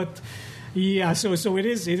 blah. But yeah, so it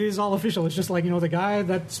is all official. It's just like, the guy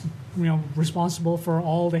that's, responsible for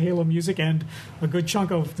all the Halo music and a good chunk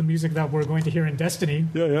of the music that we're going to hear in Destiny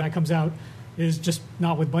Yeah. that comes out is just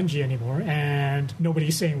not with Bungie anymore, and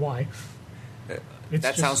nobody's saying why.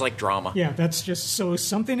 That sounds like drama. Yeah, that's just so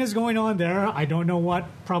something is going on there. I don't know what.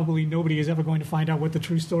 Probably nobody is ever going to find out what the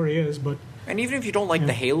true story is. But And even if you don't like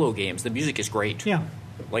the Halo games, the music is great. yeah,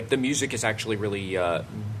 Like the music is actually really,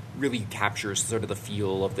 really captures sort of the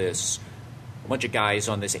feel of this. A bunch of guys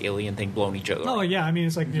on this alien thing blowing each other. oh yeah. I mean,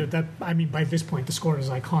 it's like that. I mean, by this point, the score is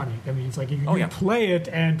iconic. I mean, it's like you yeah. play it,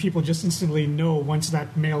 and people just instantly know once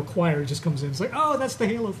that male choir just comes in. It's like, oh, that's the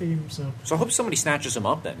Halo theme. So I hope somebody snatches them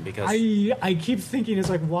up then, because I keep thinking,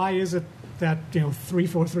 it's like, why is it that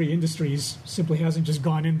 343 Industries simply hasn't just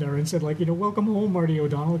gone in there and said, like, welcome home, Marty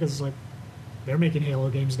O'Donnell, because it's like they're making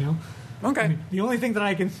Halo games now. okay. I mean, the only thing that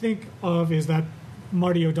I can think of is that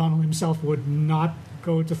Marty O'Donnell himself would not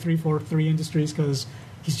go to 343 Industries because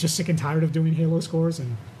he's just sick and tired of doing Halo scores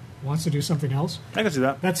and wants to do something else. I can see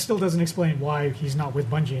that. That still doesn't explain why he's not with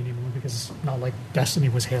Bungie anymore, because it's not like Destiny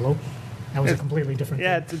was Halo. That was a completely different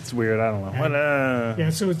Yeah, thing. it's weird. I don't know. But, Yeah,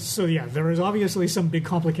 so there is obviously some big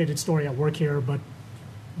complicated story at work here, but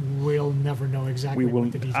we'll never know exactly we will.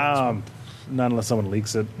 what the details are. Not unless someone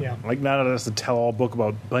leaks it. Yeah. Like, not unless the tell-all book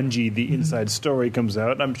about Bungie, the inside story, comes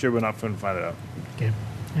out. I'm sure we're not going to find it out. Okay.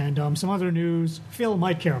 And some other news. Phil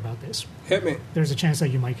might care about this. Hit me. There's a chance that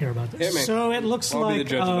you might care about this. Hit me. So it looks I'll be like, the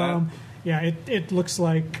judge of that. it looks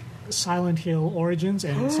like Silent Hill Origins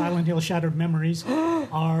and Silent Hill Shattered Memories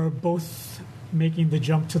are both making the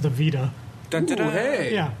jump to the Vita. Dun, dun, dun. Ooh,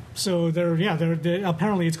 hey. Yeah, so they're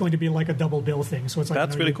apparently it's going to be like a double bill thing. So it's like,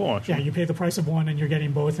 That's really cool, actually. Yeah, you pay the price of one and you're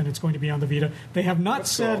getting both, and it's going to be on the Vita. They have not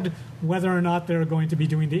That's said cool. whether or not they're going to be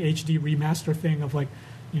doing the HD remaster thing of like,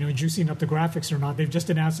 juicing up the graphics or not. They've just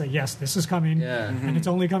announced that yes, this is coming, Yeah. and it's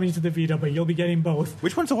only coming to the Vita, but you'll be getting both.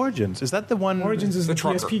 Which one's Origins? Is that the one? Origins is The the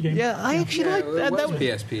trucker. PSP game. Yeah, I actually like that. That That was was,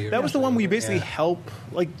 PSP. that was the one where you basically Yeah. help,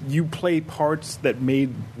 like, you play parts that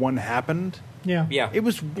made one happen. Yeah. Yeah. It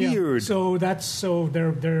was Yeah. weird. So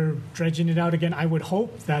they're dredging it out again. I would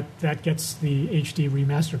hope that gets the HD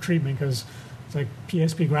remaster treatment, because it's like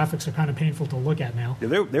PSP graphics are kind of painful to look at now.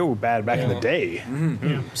 Yeah, they were bad back in the Yeah. day.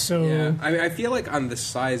 Yeah. So Yeah, I feel like on the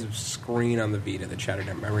size of screen on the Vita, the Shattered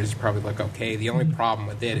Memories is probably like okay. The only problem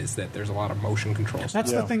with it is that there's a lot of motion controls.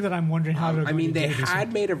 that's Yeah. the thing that I'm wondering how they're I going mean, to they do this.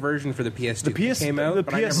 had made a version for the PS2 The PS that came out, the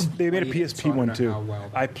but I PS never they made a played it, PSP so I don't one know too. how well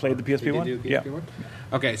that I played the PSP Did one. you do the Yeah. PSP one?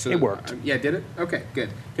 Okay, so It worked. Yeah, did it? Okay, good.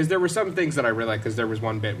 Because there were some things that I really liked. Because there was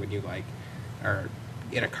one bit when you are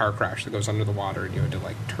in a car crash that goes under the water, and you had to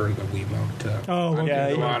turn the Wiimote to Oh, okay. Yeah,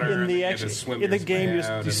 the water. in and then the you had actually, to swim in the your game, way out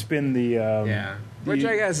you and- spin the yeah, which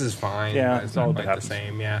I guess is fine. Yeah, but it's all not that quite the happens.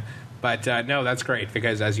 same. Yeah, but no, that's great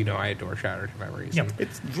because as you know, I adore Shattered Memories. Yep. and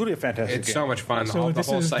It's really a fantastic It's game. so much fun. So the this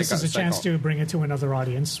whole is cycle, a chance to bring it to another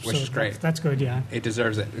audience, Which so is great. That's good, yeah. It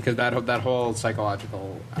deserves it because that whole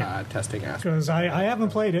psychological testing aspect. Because I haven't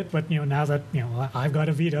played it, but now that I've got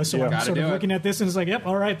a Vita, so Yeah. I'm Gotta sort of do it. looking at this and it's like, yep,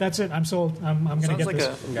 all right, that's it, I'm sold. I'm going to Sounds get like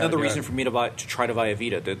this. another do reason it. for me to try to buy a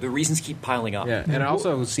Vita. The reasons keep piling up. Yeah, and it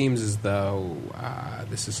also seems as though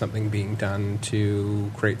this is something being done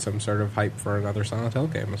to create some sort of hype for another Silent Hill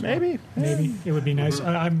game as well. Maybe. Maybe it would be nice.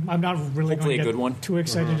 I'm not really Hopefully going to a get good one. too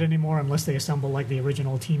excited anymore unless they assemble like the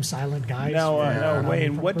original Team Silent guys. No, Yeah. no,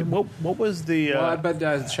 Wayne. What was the? Well, but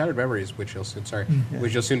Shattered Memories, which you'll soon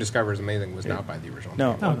which you'll soon discover is amazing, was not by the original.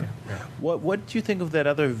 No. team. Oh, okay. Yeah. What do you think of that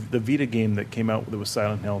the Vita game that came out that was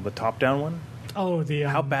Silent Hill, the top-down one? Oh, the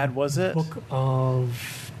How bad was it? Book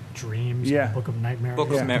of Dreams, Yeah. Book of Nightmares, Book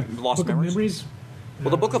Yeah. of Lost Book of Memories. Memories.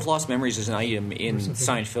 Well, the Book of Lost Memories is an item in something.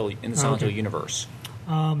 Silent Hill okay. universe.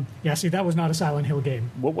 Yeah, see, that was not a Silent Hill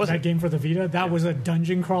game. What was that it? game for the Vita? That was a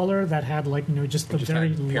dungeon crawler that had just the just very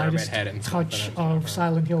had Pyramid lightest Head and stuff touch in it, of right.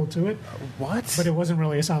 Silent Hill to it, What? but it wasn't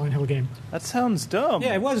really a Silent Hill game. That sounds dumb.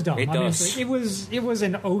 Yeah, it was dumb. It I mean, does. it was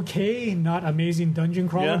an okay, not amazing dungeon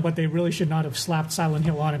crawler, Yeah. but they really should not have slapped Silent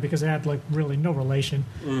Hill on it because it had really no relation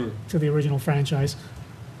to the original franchise.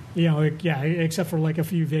 Except for a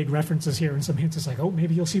few vague references here and some hints. It's like, oh,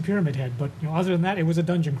 maybe you'll see Pyramid Head, but other than that, it was a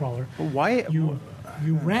dungeon crawler. Why?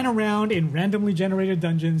 You ran around in randomly generated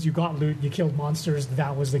dungeons. You got loot. You killed monsters.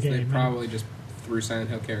 That was the They game. probably just threw Silent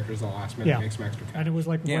Hill characters the last minute Yeah. to make some extra cash. And it was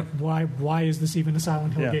like, Yeah. why is this even a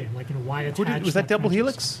Silent Hill Yeah. game? Why Who attach? did, was that Double franchise?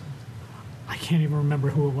 Helix? I can't even remember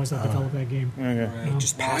who it was that developed that game. Okay. Right.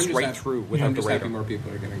 Just Well, pass I'm right hap- through I'm without the just happy radar. more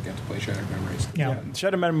people are going to get to play Shattered Memories. Yeah.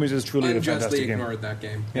 Shadow Memories is truly a Unjustly fantastic game. ignored that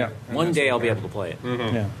game. Yeah. One day I'll be able to play it.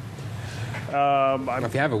 Yeah.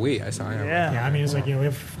 If you have a Wii, I saw you. Yeah. Yeah, I mean, it's like,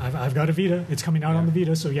 if I've got a Vita, it's coming out on the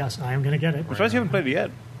Vita, so yes, I am going to get it. I'm surprised you haven't played it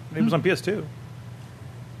yet. It was on PS2.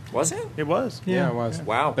 Was it? It was. Yeah, it was.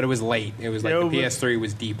 Wow. But it was late. It was like Yeah, the but- PS3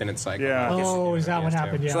 was deep in its cycle. Yeah. Oh, is that what PS2.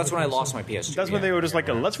 happened? Yeah. So that's when I okay, lost so- my PS2. That's when they were just like,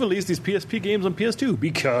 let's release these PSP games on PS2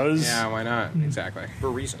 because. Yeah, why not? Exactly. For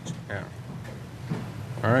reasons. Yeah.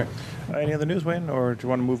 All right. Any other news, Wayne, or do you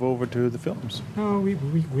want to move over to the films? No, we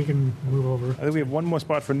can move over. I think we have one more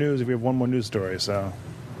spot for news if we have one more news story. So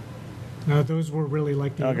No, those were really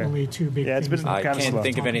like the Okay. only two big Yeah, it's things. been that I kinda can't slow.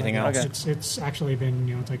 think of anything else. Okay. It's actually been,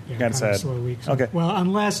 it's like, Kinda kind of sad. a slow week. So. Okay. Well,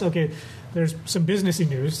 unless, there's some businessy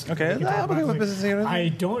news. Okay, We can talk I'm okay about, with businessy news. I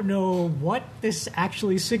don't know what this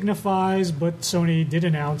actually signifies, but Sony did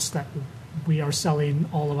announce that we are selling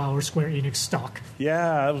all of our Square Enix stock.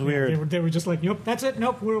 yeah, that was weird. They were just like, nope, that's it.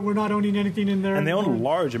 Nope, we're not owning anything in there. And they own a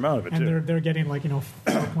anymore. large amount of it And too. they're getting like,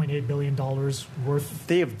 $4.8 billion worth.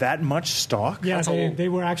 They have that much stock. Yeah, That's a lot. they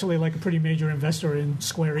were actually like a pretty major investor in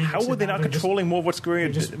Square Enix. How were they and now not they're just- controlling more of what Square they're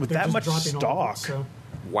Enix just- did with they're that just much dropping all of it, stock? so.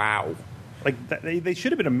 Wow. Like they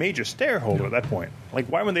should have been a major shareholder at that point. Like,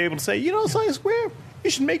 why weren't they able to say, Sony Square, you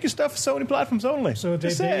should make your stuff Sony platforms only? So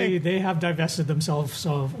Just saying. they have divested themselves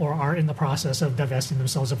of, or are in the process of divesting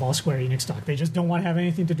themselves of all Square Enix stock. They just don't want to have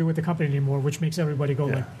anything to do with the company anymore, which makes everybody go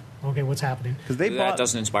like, okay, what's happening? Because they That bought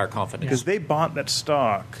doesn't inspire confidence. because they bought that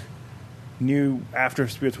stock new after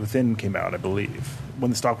Spirits Within came out, I believe, when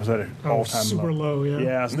the stock was at an all-time super low, yeah.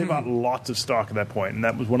 Yeah, so they bought lots of stock at that point, and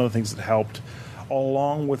that was one of the things that helped,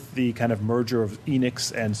 along with the kind of merger of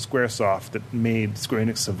Enix and SquareSoft that made Square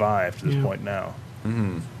Enix survive to this Yeah. point now.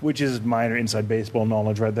 Which is minor inside baseball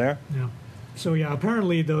knowledge right there. Yeah. So yeah,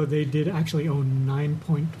 apparently though they did actually own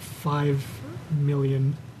 9.5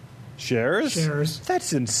 million Shares? shares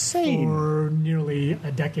That's insane. for nearly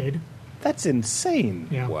a decade. That's insane.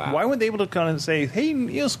 Yeah. Wow. Why weren't they able to kind of say,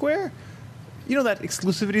 hey, Square, that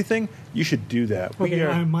exclusivity thing? You should do that. We Okay,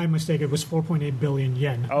 are- my mistake. It was 4.8 billion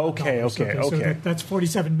yen. Okay, dollars. okay, So okay. that's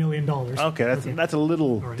 $47 million. okay, that's a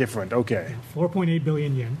little All right. different. Okay. 4.8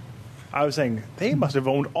 billion yen. I was saying they must have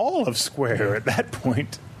owned all of Square at that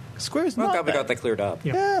point. Square's Well, not glad we that. got that cleared up.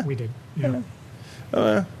 Yeah, Yeah. we did. Yeah.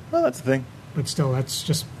 Well, that's the thing. But still, that's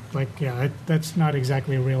just like, that's not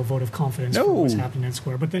exactly a real vote of confidence No. for what's happening in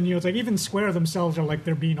Square. But then, it's like even Square themselves are like,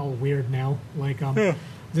 they're being all weird now. Like,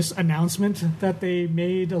 this announcement that they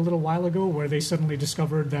made a little while ago where they suddenly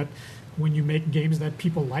discovered that when you make games that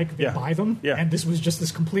people like, they Yeah. buy them. Yeah. And this was just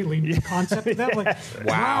this completely new concept of that. Like,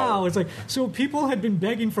 wow. It's like, so people had been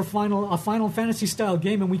begging for a Final Fantasy style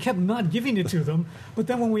game and we kept not giving it to them. But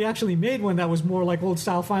then when we actually made one that was more like old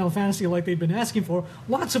style Final Fantasy like they'd been asking for,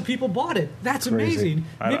 lots of people bought it. That's Crazy. amazing.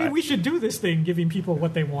 Maybe I- we should do this thing, giving people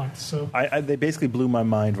what they want. So They basically blew my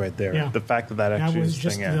mind right there. Yeah. The fact that that actually was is a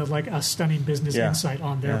just thing. Yeah. like a stunning business Yeah. insight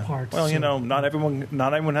on their Yeah. part. Well, So- not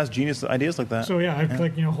everyone has genius ideas like that. So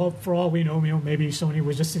like hope for all we know, maybe Sony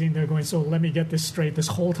was just sitting there going, "So let me get this straight. This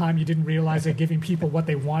whole time you didn't realize that giving people what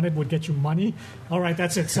they wanted would get you money. All right,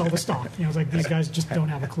 that's it. Sell the stock." It's like these guys just don't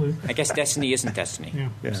have a clue. I guess destiny isn't destiny. Yeah.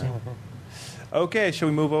 Yeah. So, Okay, shall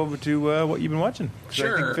we move over to what you've been watching? 'Cause I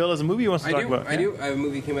Sure. think Phil has a movie he wants to I talk do. about. I do. A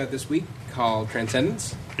movie came out this week called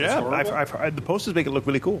Transcendence. It's Yeah, horrible. I've heard, the posters make it look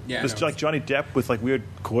really cool. Yeah, It's no, like Johnny Depp with like weird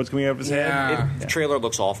cords coming out of his Yeah. head. The trailer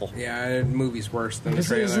looks awful. Yeah, the movie's worse than the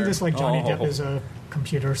isn't trailer. this like Johnny Oh. Depp is a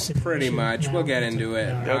computer simulation? Pretty much. Yeah, We'll get it's a- into it.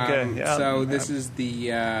 yeah. Okay, yeah. So this is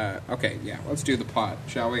the okay. Yeah, let's do the plot,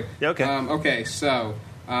 shall we? Yeah, okay. Okay. So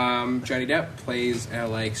Johnny Depp plays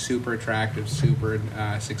a super attractive, super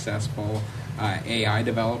successful AI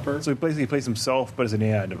developer. So he plays himself, but as an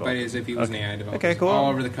AI developer. But as if he was an AI developer. Okay, He's cool. all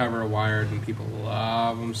over the cover of Wired, and people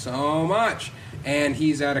love him so much. And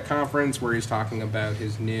he's at a conference where he's talking about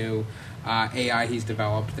his new AI he's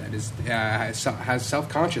developed that is has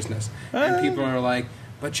self-consciousness. And people are like,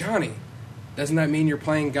 "But Johnny, doesn't that mean you're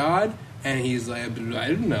playing God?" And he's like, "I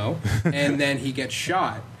didn't know." And then he gets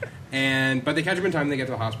shot. But they catch him in time. They get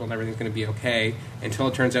to the hospital, and everything's going to be okay. Until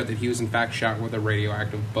it turns out that he was in fact shot with a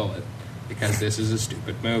radioactive bullet. Because this is a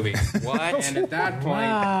stupid movie. What? And at that point,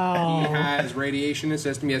 Wow. he has radiation in his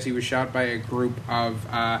system. Yes, he was shot by a group of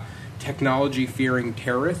technology-fearing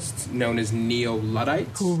terrorists known as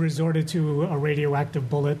Neo-Luddites. Who resorted to a radioactive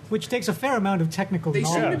bullet, which takes a fair amount of technical They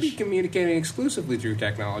seem to knowledge. be communicating exclusively through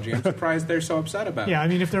technology. I'm surprised they're so upset about it. Yeah, I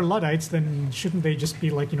mean, if they're Luddites, then shouldn't they just be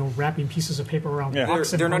like, wrapping pieces of paper around Yeah. rocks?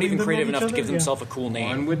 They're and not rolling even them creative at each enough to other? give Yeah. themselves a cool name.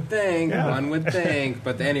 One would think. Yeah. One would think.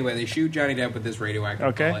 But anyway, they shoot Johnny Depp with this radioactive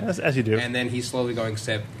Okay, bullet. as you do. And then he's slowly going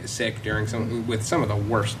sick during with some of the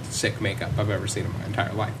worst sick makeup I've ever seen in my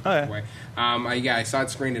entire life. Oh, yeah. By the way. I saw it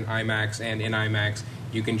screened in IMAX, and in IMAX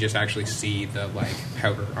you can just actually see the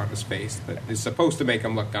powder on his face that is supposed to make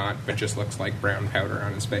him look gaunt, but just looks like brown powder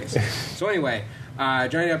on his face. So anyway, Johnny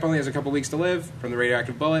Depp only has a couple weeks to live from the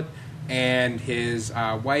radioactive bullet. and his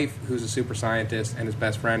wife, who's a super scientist, and his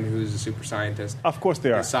best friend, who's a super scientist. Of course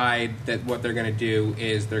they are. Decide that what they're going to do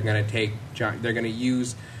is they're going to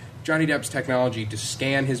use Johnny Depp's technology to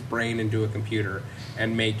scan his brain into a computer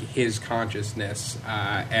and make his consciousness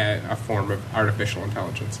a form of artificial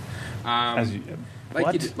intelligence.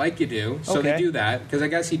 Like you do. So Okay. they do that, because I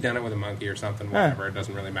guess he'd done it with a monkey or something, whatever. It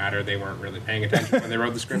doesn't really matter. They weren't really paying attention when they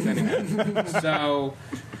wrote the script anyway. So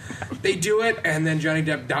they do it, and then Johnny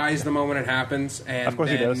Depp dies the moment it happens. And Of course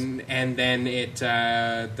he does. And then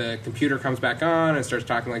the computer comes back on and starts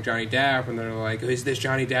talking like Johnny Depp, and they're like, is this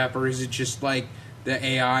Johnny Depp, or is it just like the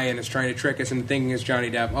AI and it's trying to trick us into thinking it's Johnny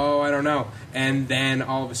Depp? Oh, I don't know. And then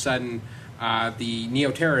all of a sudden, the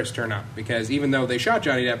neo-terrorists turn up, because even though they shot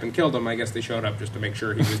Johnny Depp and killed him, I guess they showed up just to make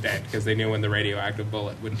sure he was dead, because they knew when the radioactive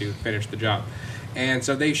bullet would finish the job. And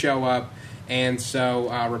so they show up, and so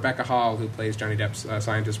Rebecca Hall, who plays Johnny Depp's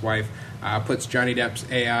scientist wife, puts Johnny Depp's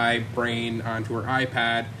AI brain onto her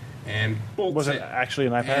iPad and bolts Was it actually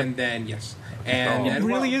an iPad? And then, yes. And, It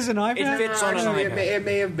really is an iPad? It fits on an Actually, iPad. It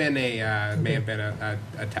may have been a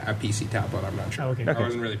PC tablet. I'm not sure. Oh, okay. I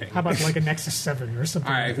wasn't really paying. How about like a Nexus 7 or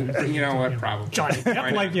something? I, like that? you know what? Probably. Johnny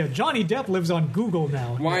Why Depp, not? Johnny Depp lives on Google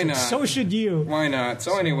now. Why not? So should you. Why not?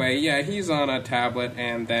 So anyway, yeah, he's on a tablet,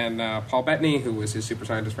 and then Paul Bettany, who was his super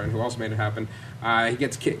scientist friend, who also made it happen, he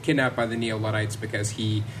gets kidnapped by the Neo-Luddites, because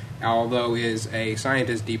he, although is a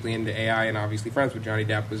scientist deeply into AI and obviously friends with Johnny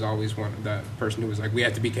Depp, was always the person who was like, we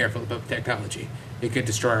have to be careful about technology. It could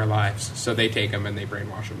destroy our lives. So they take him and they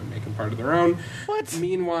brainwash him and make him part of their own. What?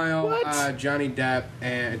 Meanwhile, What? Johnny Depp,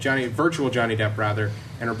 virtual Johnny Depp rather,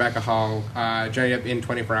 and Rebecca Hall, Johnny Depp in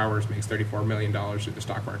 24 hours makes $34 million through the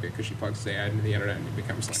stock market, because she plugs his AI into the internet and he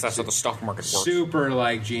becomes like That's how the stock market works. super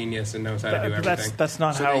like genius and knows how to do everything. That's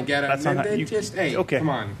not so how. They get That's and not how. they You, just hey, okay. come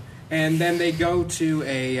on. And then they go to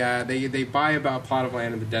they buy a plot of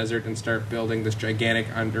land in the desert and start building this gigantic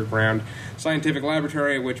underground scientific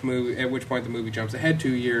laboratory. At which point the movie jumps ahead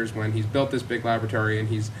 2 years, when he's built this big laboratory, and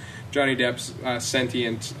he's Johnny Depp's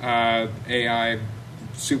sentient AI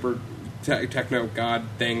super techno god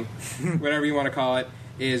thing, whatever you want to call it,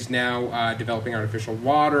 is now developing artificial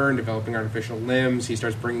water and developing artificial limbs. He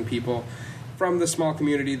starts bringing people from the small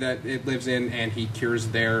community that it lives in, and he cures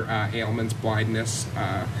their ailments, blindness.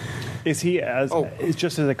 Is he as? Oh. Is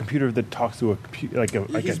just as a computer that talks to a like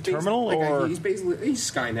a He's terminal, basically, or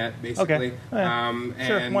he's Skynet, basically. Okay. Yeah.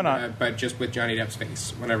 Sure, And, why not? but just with Johnny Depp's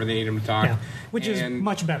face whenever they need him to talk. Yeah, which is And-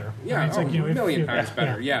 much better. Yeah, it's a if million you- times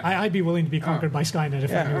better. Yeah. I'd be willing to be conquered by Skynet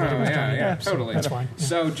if I knew that it was Johnny Depp. so totally. that's fine. Yeah.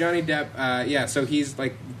 So Johnny Depp, so he's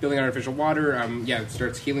like building artificial water.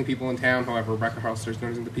 Starts healing people in town. However, Rebecca Hall starts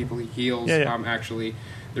noticing the people he heals actually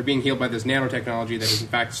they're being healed by this nanotechnology that is in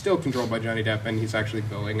fact still controlled by Johnny Depp, and he's actually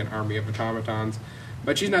building an army of automatons.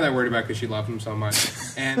 But she's not that worried about it because she loves him so much.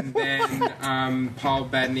 And then Paul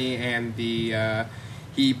Bettany and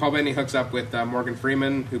Paul Bettany hooks up with Morgan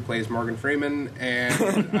Freeman, who plays Morgan Freeman,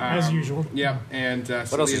 and As usual. Yeah, and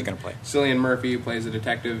What else is he gonna play? Cillian Murphy, who plays a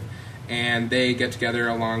detective, and they get together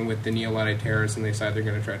along with the Neo-Luddite terrorists, and they decide they're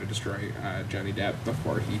going to try to destroy Johnny Depp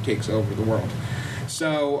before he takes over the world.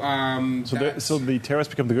 So, so the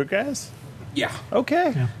terrorists become the good guys? yeah.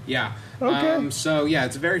 Okay. Yeah. Yeah. Okay. So yeah,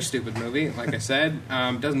 it's a very stupid movie. Like I said,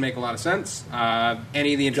 doesn't make a lot of sense.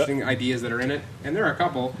 Any of the interesting ideas that are in it, and there are a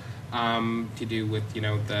couple, to do with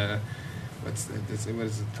the what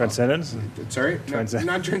is it? Transcendence? Sorry, Transcend-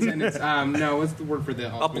 not transcendence. No, what's the word for the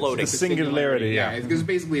ultimate? Uploading. The Singularity, yeah. It's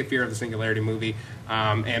basically a Fear of the Singularity movie,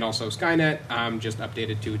 and also Skynet, just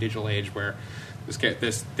updated to a digital age where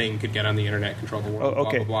this thing could get on the internet, control the world, Oh,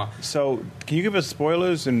 okay. blah blah blah. So, can you give us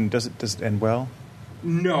spoilers? And does it end well?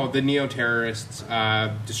 No, the neo-terrorists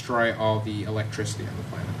destroy all the electricity on the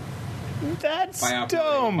planet. That's By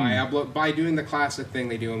dumb. by doing the classic thing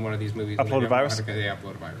they do in one of these movies. when Upload they a virus? They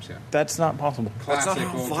upload a virus, yeah. That's not possible. That's not Classic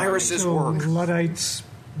how old viruses So work. Luddites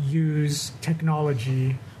use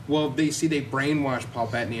technology. Well, they brainwashed Paul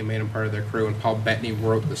Bettany and made him part of their crew, and Paul Bettany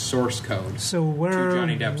wrote the source code. So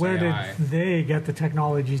Johnny Depp's where AI. did they get the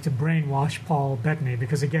technology to brainwash Paul Bettany?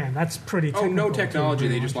 Because again, that's pretty Oh, technical. no to technology.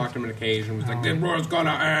 They just brainwash. locked him in a cage and was like, "The world's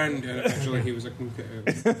gonna end." And eventually, he was like,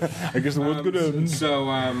 "Okay." I guess the world's good. So,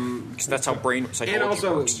 Because that's how brain psychology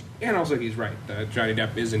works. and also, he's right. Johnny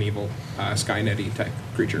Depp is an evil, Skynet-y type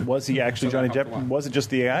creature. Was he actually So that Johnny helped a Depp? lot. Was it just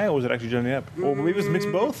the AI, or was it actually Johnny Depp? Or maybe it was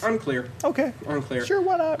mixed both? Unclear. Okay. Unclear. Sure,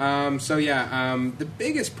 why not? So yeah, the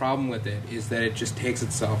biggest problem with it is that it just takes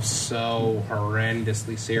itself so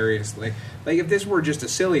horrendously seriously. Like if this were just a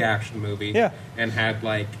silly action movie, Yeah. and had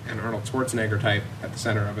like an Arnold Schwarzenegger type at the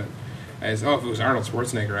center of it, as if it was Arnold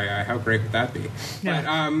Schwarzenegger, how great would that be? Yeah,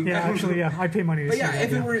 But, actually, I'd pay money to But see yeah, that.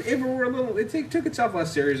 if it were a little, it took itself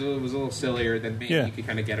less serious. It was a little sillier. Then maybe Yeah. you could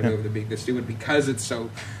kind of get away with it being this stupid because it's so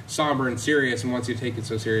somber and serious. And once you take it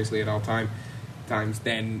so seriously at all times,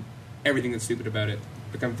 then everything that's stupid about it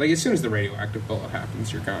becomes like as soon as the radioactive bullet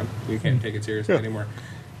happens, you're gone. You can't take it seriously anymore.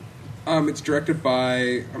 It's directed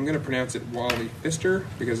by, I'm going to pronounce it Wally Pfister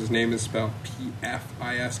because his name is spelled Pfister.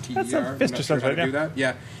 That's not I'm Pfister not sure sounds how to right, do yeah. that.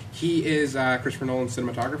 Yeah, he is Christopher Nolan's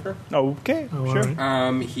cinematographer. Okay, Oh, sure.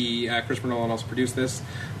 alright. Christopher Nolan also produced this.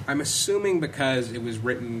 I'm assuming because it was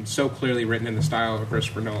so clearly written in the style of a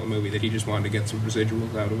Christopher Nolan movie that he just wanted to get some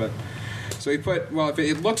residuals out of it. So he put, if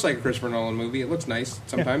it looks like a Christopher Nolan movie, it looks nice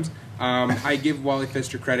sometimes. I give Wally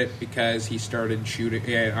Pfister credit because he started shooting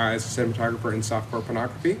as a cinematographer in softcore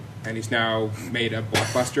pornography, and he's now made a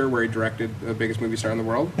blockbuster where he directed the biggest movie star in the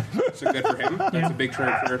world. So good for him. That's a big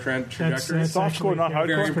career trajectory. That's Softcore, actually, not hardcore.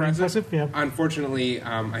 Very pretty impressive. Yeah. Unfortunately,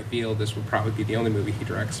 I feel this would probably be the only movie he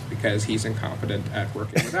directs because he's incompetent at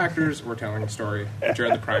working with actors or telling a story, which are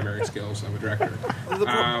the primary skills of a director.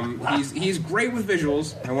 He's great with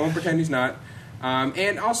visuals. I won't pretend he's not.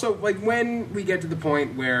 And also, like when we get to the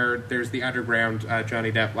point where there's the underground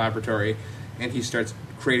Johnny Depp laboratory, and he starts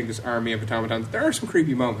creating this army of automatons, there are some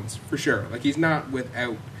creepy moments for sure. Like he's not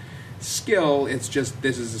without skill. It's just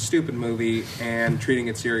this is a stupid movie, and treating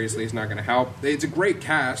it seriously is not going to help. It's a great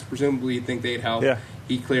cast. Presumably, you'd think they'd help. Yeah.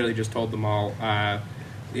 He clearly just told them all.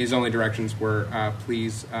 His only directions were,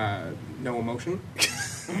 please, no emotion.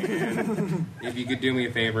 And if you could do me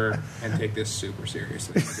a favor and take this super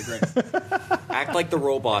seriously, that'd be great. Act like the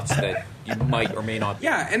robots that you might or may not be.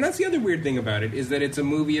 Yeah, and that's the other weird thing about it is that it's a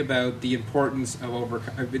movie about the importance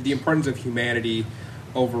of humanity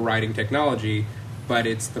overriding technology, but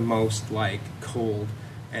it's the most like cold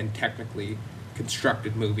and technically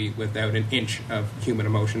constructed movie without an inch of human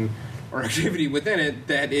emotion or activity within it.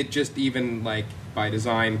 That it just even like by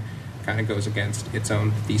design kind of goes against its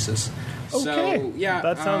own thesis. Okay. So yeah,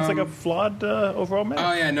 That sounds like a flawed overall message.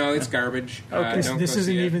 Oh yeah, no, it's garbage. Okay. This don't go isn't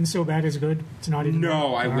see it. even so bad as good. It's not even.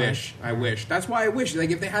 No, I All right. wish. I wish. That's why I wish. Like,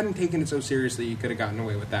 if they hadn't taken it so seriously, you could have gotten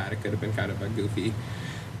away with that. It could have been kind of a goofy.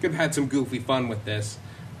 Could have had some goofy fun with this,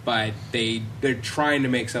 but they're trying to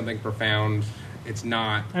make something profound. It's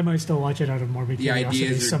not. I might still watch it out of morbid The curiosity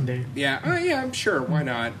ideas are, someday. Yeah, yeah, I'm sure. Why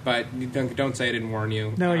not? But you don't say I didn't warn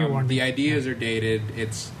you. No, you warned me. The ideas are dated.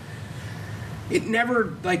 It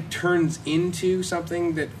never like turns into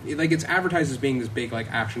something that like it's advertised as being this big like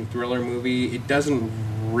action thriller movie. It doesn't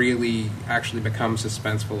really actually become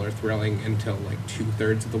suspenseful or thrilling until like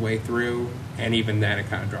 2/3 of the way through, and even then it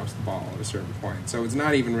kind of drops the ball at a certain point. So it's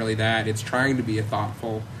not even really that. It's trying to be a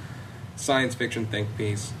thoughtful science fiction think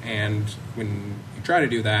piece, and when you try to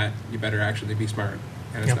do that, you better actually be smart,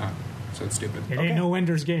 and it's Yep. not. So it's stupid. It ain't no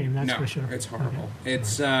Ender's Game, that's No, for sure. it's horrible. Okay.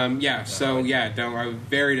 It's yeah. So yeah, no, I was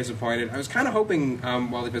very disappointed. I was kind of hoping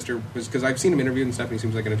Wally Pfister was because I've seen him interviewed and stuff, and he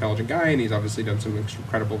seems like an intelligent guy, and he's obviously done some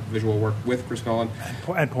incredible visual work with Chris Nolan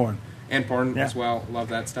And porn. and porn Yeah. as well. Love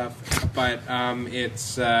that stuff. But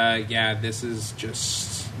it's yeah, this is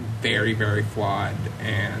just very very flawed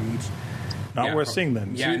and. Not Yeah. worth seeing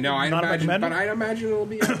then. Yeah, See, no, I'd not imagine, recommended? but I'd imagine it'll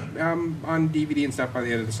be on DVD and stuff by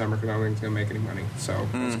the end of the summer because I don't think it's going to make any money. So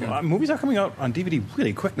that's good. Movies are coming out on DVD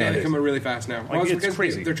really quick Man, they nowadays. come out really fast now. Well, it's because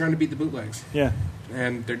crazy. they're trying to beat the bootlegs, Yeah.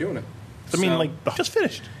 and they're doing it. I mean, So- like, just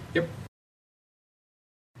finished. Yep,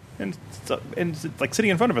 And it's like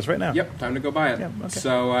sitting in front of us right now. yep. Time to go buy it. Yeah, okay.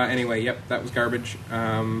 So anyway, yep, that was garbage.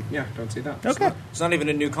 Yeah, don't see that. Okay. It's not even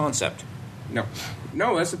a new concept. No,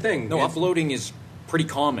 that's the thing. No, It's- uploading is pretty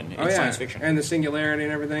common in Oh yeah, science fiction. and the singularity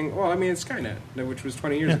and everything. Well, I mean, it's Skynet, which was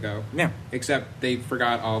 20 years ago. Yeah. Except they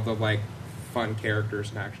forgot all the like fun characters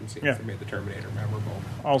and action scenes Yeah. that made the Terminator memorable.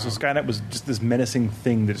 Also, Skynet was just this menacing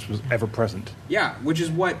thing that just was ever present. Yeah, which is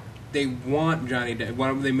what they want Johnny Depp.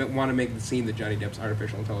 They want to make the scene that Johnny Depp's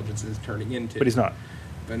artificial intelligence is turning into. But he's not.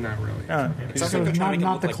 But not really. It sounds So like they're trying to make him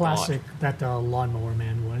not look the like classic that the Lawnmower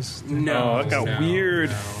Man was. No, Oh, that got no,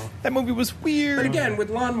 weird. no. That movie was weird. But again, with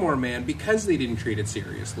Lawnmower Man, because they didn't treat it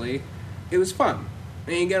seriously, it was fun.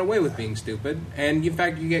 And you get away with being stupid. And in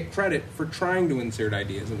fact, you get credit for trying to insert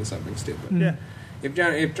ideas into something stupid. Yeah.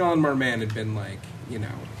 If Lawnmower Man had been like, you know,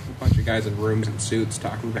 a bunch of guys in rooms and suits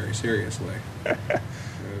talking very seriously.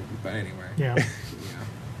 But anyway. Yeah. Yeah.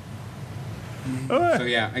 Oh, So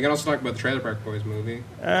yeah, I can also talk about the Trailer Park Boys movie.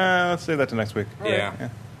 let's save that to next week. Yeah. Yeah.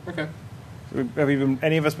 Okay.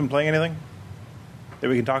 Any of us been playing anything that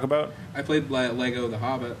we can talk about? I played Lego The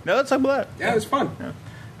Hobbit. No, let's talk about that. Yeah, it was fun. Yeah.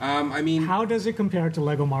 I mean, How does it compare to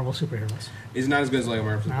Lego Marvel Superheroes? it's not as good as Lego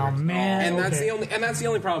Marvel Oh Superheroes. man, And that's okay. the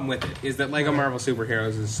only problem with it is that Lego Marvel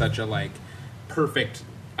Superheroes is such a like perfect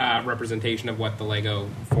representation of what the Lego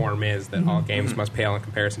form is that all games must pale in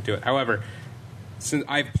comparison to it. However, since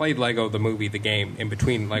I've played Lego the movie, the game, in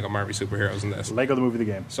between Lego Marvel Superheroes and this, Lego the movie, the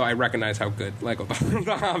game. so I recognize how good Lego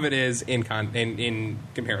The Hobbit is in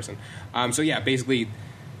comparison. So yeah, basically,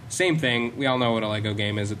 same thing. We all know what a Lego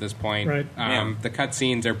game is at this point. Right. The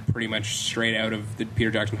cutscenes are pretty much straight out of the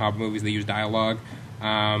Peter Jackson Hobbit movies. They use dialogue.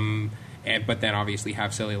 But then obviously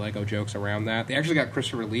have silly Lego jokes around that. They actually got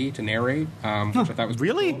Christopher Lee to narrate, which I thought was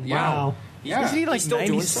Really? pretty cool. Yeah. Wow. Yeah. Isn't he like He's still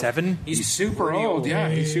doing 97? He's super pretty old. old. Yeah,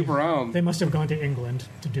 he's super old. They must have gone to England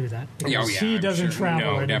to do that. Oh, yeah, He I'm doesn't sure. travel No,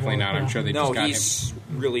 anymore. definitely not. I'm sure they No, just got he's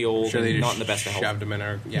him. really old Sure, they and just not in the best of health. shoved him in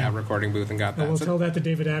a recording booth and got that. Well, we'll So- tell that to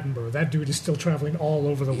David Attenborough. That dude is still traveling all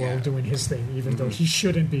over the world doing his thing, even though he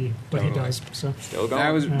shouldn't be, but he Totally. does. So Still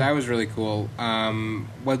going. that was really cool.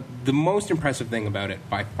 What the most impressive thing about it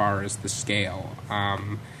by far is the scale.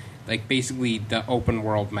 Like basically, the open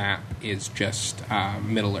world map is just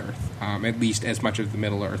Middle Earth, at least as much of the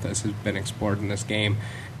Middle Earth as has been explored in this game,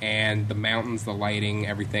 and the mountains, the lighting,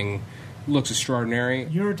 everything looks extraordinary.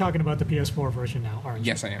 you're talking about the PS4 version now, aren't you?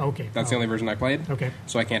 Yes, I am. Okay. That's the only version I played. Okay.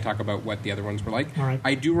 So I can't talk about what the other ones were like. All right.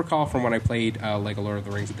 I do recall from when I played Lego Lord of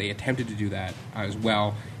the Rings that they attempted to do that as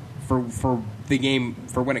well. For the game,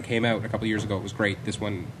 for when it came out a couple of years ago, it was great. This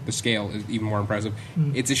one, the scale is even more impressive.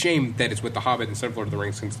 It's a shame that it's with The Hobbit instead of Lord of the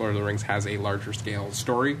Rings, since Lord of the Rings has a larger scale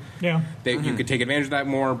story. Yeah. That you could take advantage of that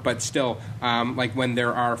more, but still, like when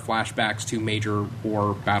there are flashbacks to major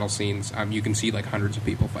war battle scenes, you can see like hundreds of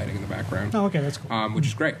people fighting in the background. Oh, okay, that's cool. Which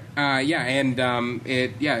is great.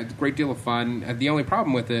 It's a great deal of fun. The only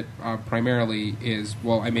problem with it, primarily, is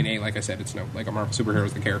like I said, it's no like a Marvel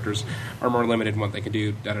superheroes. The characters are more limited in what they can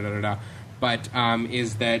do. But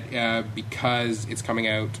is that because it's coming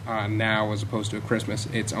out now as opposed to at Christmas,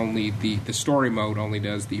 it's only the story mode only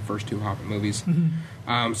does the first two Hobbit movies.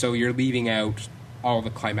 So you're leaving out all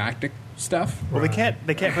the climactic stuff. Well, they can't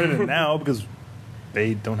put it in now because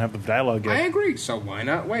they don't have the dialogue I yet. agree. So why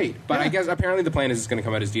not wait? But I guess apparently the plan is it's going to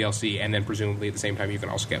come out as DLC, and then presumably at the same time you can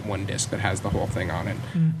also get one disc that has the whole thing on it,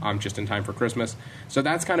 just in time for Christmas. So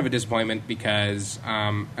that's kind of a disappointment because, as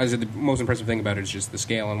I said, the most impressive thing about it is just the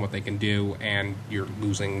scale and what they can do, and you're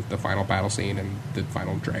losing the final battle scene and the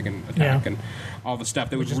final dragon attack and all the stuff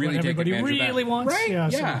that Which would is really what take everybody advantage of really that. wants. Right? Yeah,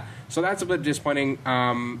 Yeah. So that's a bit disappointing.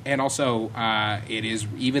 And also, it is,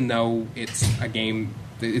 even though it's a game,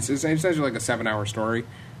 it's essentially like a 7-hour story.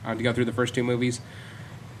 To go through the first two movies.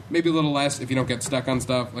 Maybe a little less if you don't get stuck on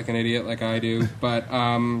stuff like an idiot like I do. But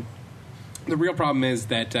the real problem is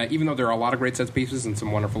that even though there are a lot of great set pieces and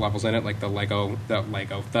some wonderful levels in it, like the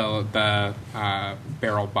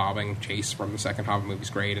barrel bobbing chase from the second Hobbit movie is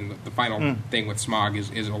great, and the final thing with Smaug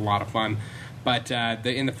is a lot of fun. But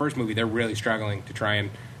in the first movie, they're really struggling to try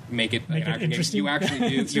and make it interesting. You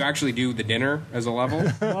actually do the dinner as a level.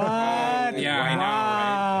 What? Yeah, I know.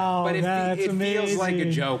 Wow, Right? But that's it feels like a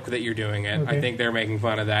amazing. joke that you're doing it. Okay. I think they're making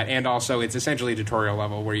fun of that. And also, it's essentially a tutorial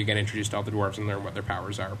level where you get introduced to all the dwarves and learn what their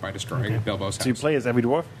powers are by destroying Bilbo's house. So you play as every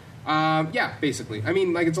dwarf? Yeah, basically. I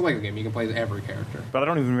mean, like, it's a Lego game. You can play as every character. But I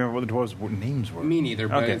don't even remember what the dwarves' names were. Me neither,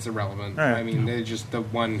 but Okay. it's irrelevant. All right. I mean, they just the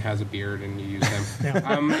one has a beard and you use him.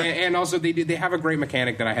 Yeah. And also, they have a great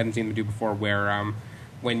mechanic that I hadn't seen them do before, where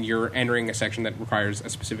when you're entering a section that requires a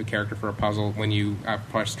specific character for a puzzle, when you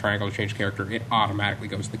press triangle to change character, it automatically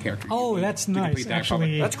goes to the character. you Oh, need that's to nice. complete that puzzle.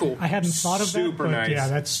 Actually, That's cool. I hadn't thought of that. Super but nice. Yeah,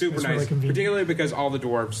 that's super that's nice. really convenient. Particularly because all the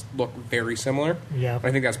dwarves look very similar. Yeah.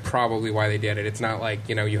 I think that's probably why they did it. It's not like,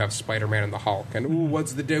 you have Spider-Man and the Hulk, and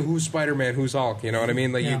who's Spider-Man, who's Hulk? You know what I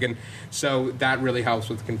mean? Like Yeah. you can. So that really helps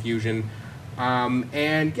with confusion.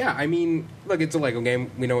 And yeah, I mean, look, it's a Lego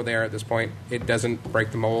game. We know what they are at this point. It doesn't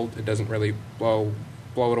break the mold. It doesn't really blow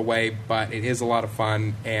it away, but it is a lot of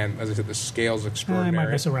fun. And as I said, the scale's I extraordinary.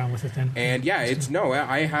 might mess around with it then. And yeah,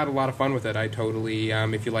 I had a lot of fun with it. I totally,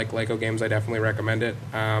 if you like Lego games, I definitely recommend it.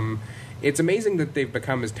 It's amazing that they've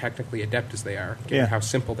become as technically adept as they are, given Yeah. how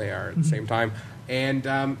simple they are at the same time. And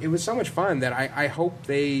it was so much fun that I hope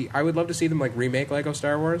I would love to see them like remake Lego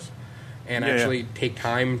Star Wars and Yeah, actually yeah. take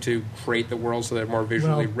time to create the world so they're more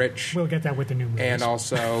visually rich. We'll get that with the new movies. And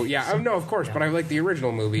also, no, of course, but I like the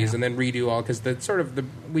original movies Yeah. and then redo all, because the sort of the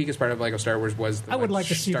weakest part of Lego Star Wars was the I would like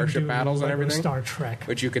to see them starship do battles and Lego everything, Star Trek.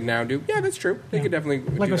 which you could now do. Yeah, that's true. They Yeah. could definitely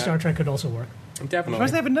do Lego that. Star Trek could also work. Definitely.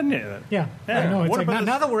 Surprised they haven't done any of that. Yeah, Yeah. I know. It's What like about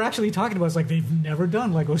now that we're actually talking about it, it's like they've never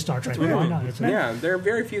done Lego Star Trek. Why not? It's like, Yeah, there are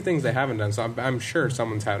very few things they haven't done, so I'm sure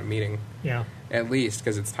someone's had a meeting, yeah. at least,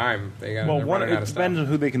 because it's time. They're Well, running out it of depends stuff.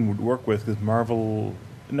 on who they can work with, because Marvel...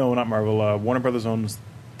 No, not Marvel. Warner Brothers owns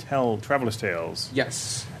Traveler's Tales.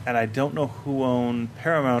 Yes. and I don't know who owned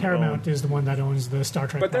Paramount. Paramount is the one that owns the Star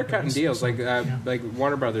Trek. But they're cutting properties, deals. so, Like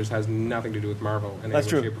Warner Brothers has nothing to do with Marvel in That's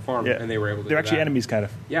any way, true. shape, or form, Yeah. and they were able to. They're do actually that. enemies, kind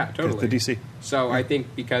of. Yeah, totally. The DC. So I think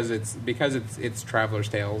because it's Traveler's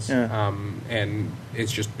Tales, Yeah. and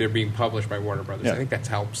it's just they're being published by Warner Brothers. Yeah. I think that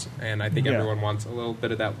helps, and I think Yeah. everyone wants a little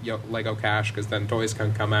bit of that Lego cash because then toys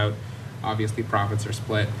can come out. Obviously, profits are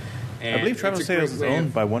split. And I believe it's a Traveler's great Tales is way owned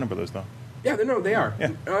of- by Warner Brothers, though. Yeah, no, they are. Yeah.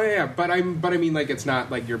 Oh yeah, but I mean, like it's not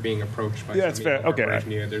like you're being approached by. Yeah, that's some fair. evil Okay.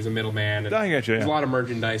 corporation. You know, there's a middleman. And I get you, There's a yeah. lot of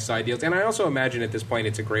merchandise side deals, and I also imagine at this point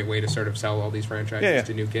it's a great way to sort of sell all these franchises Yeah, yeah.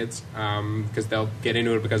 to new kids because they'll get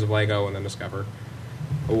into it because of Lego and then discover,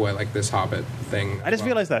 oh, I like this Hobbit thing. I just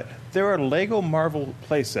realized that there are Lego Marvel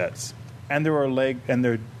play sets, and there are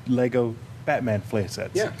Lego Batman play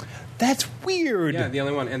sets. Yeah. That's weird. Yeah, the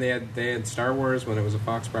only one, and they had Star Wars when it was a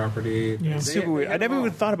Fox property. Yeah. It's They- super they weird. had I never them all.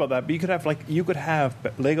 even thought about that, but you could have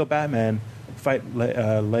Lego Batman fight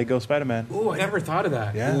Lego Spider-Man. Ooh, I never thought of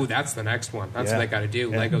that. Yeah. Ooh, that's the next one. That's Yeah. what they got to do.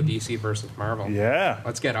 Yeah. Lego DC versus Marvel. Yeah.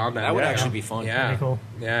 Let's get on that. That would Yeah. actually be fun. Yeah. Pretty cool.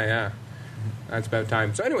 Yeah. That's about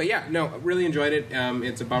time. So anyway, yeah, no, really enjoyed it.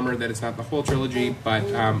 It's a bummer that it's not the whole trilogy, but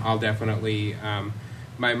I'll definitely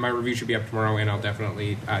my review should be up tomorrow, and I'll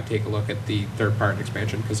definitely take a look at the third part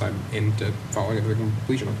expansion because I'm into following it to the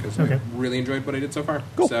completion because Okay. I really enjoyed what I did so far.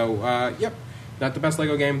 Cool. So yep, not the best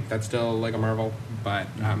Lego game. That's still Lego Marvel, but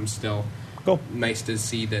still Cool. nice to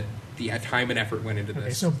see that the time and effort went into Okay,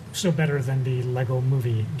 this. so better than the Lego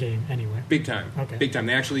movie game, anyway. Big time. Okay. Big time.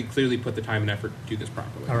 They actually clearly put the time and effort to do this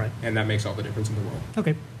properly. All right. And that makes all the difference in the world.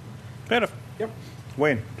 Okay. Fair enough. Yep.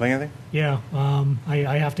 Wayne, playing anything? Yeah,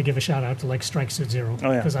 I have to give a shout out to like Strike Suit Zero Oh,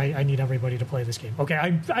 yeah. because I need everybody to play this game.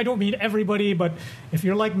 Okay, I don't mean everybody, but if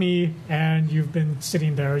you're like me and you've been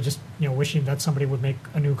sitting there just wishing that somebody would make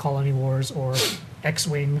a new Colony Wars or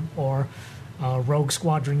X-Wing or Rogue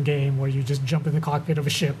Squadron game where you just jump in the cockpit of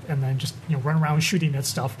a ship and then just run around shooting at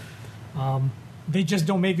stuff. They just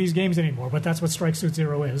don't make these games anymore, but that's what Strike Suit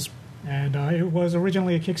Zero is. And it was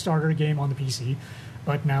originally a Kickstarter game on the PC,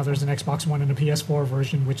 but now there's an Xbox One and a PS4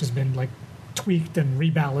 version, which has been like tweaked and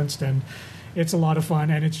rebalanced, and it's a lot of fun,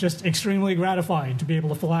 and it's just extremely gratifying to be able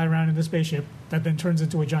to fly around in the spaceship that then turns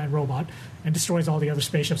into a giant robot and destroys all the other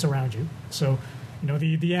spaceships around you. So,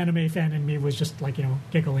 the anime fan in me was just like,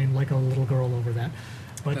 giggling like a little girl over that.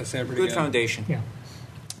 But That sounds pretty Good good. foundation. yeah.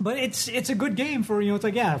 But it's a good game for it's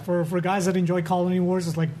like for guys that enjoy Colony Wars.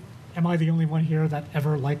 It's like, am I the only one here that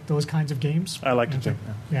ever liked those kinds of games? I liked it It's too. like,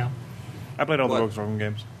 yeah. I played all the What? Rogue Squadron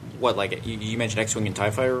games. What, like you mentioned X-Wing and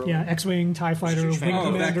TIE Fighter? Yeah, X-Wing, TIE Fighter, Huge fan. Wing Oh,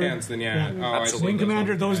 Oh, Commander. that counts then, yeah. Oh, I see. Absolutely. Wing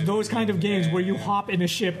Commander, ones. those kind of games where you Yeah. hop in a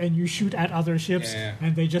ship and you shoot at other ships, Yeah.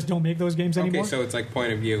 and they just don't make those games anymore. Okay, so it's like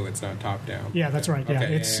point of view. It's not top down. Yeah, that's right. Yeah,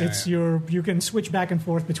 Okay, it's yeah. you can switch back and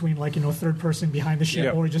forth between like third person behind the ship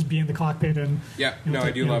Yeah. or just be in the cockpit and Yeah, you know, no, I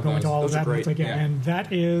like, do you know, love go into those. all Those are of that. great. It's like, Yeah. and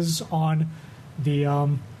that is on the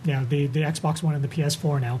the Xbox One and the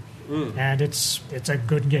PS4 now, and it's a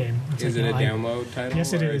good game. It's Is like, it a I- download title?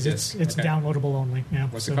 Yes, it or is. just- It's okay. downloadable only. Yeah.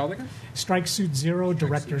 What's So, it called again? Strike Suit Zero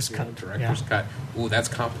Director's Zero Cut. Director's Cut. Ooh, that's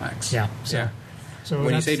complex. Yeah. So, Yeah. So When you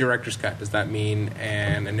that's- say director's cut, does that mean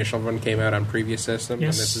an initial one came out on previous systems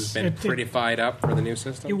Yes, and this has been it- prettified up for the new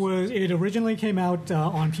system? It originally came out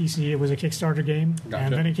on PC. It was a Kickstarter game, Gotcha.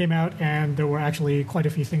 and then it came out, and there were actually quite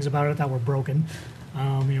a few things about it that were broken.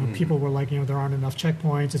 People were like, there aren't enough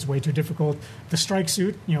checkpoints. It's way too difficult. The strike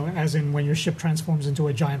suit, as in when your ship transforms into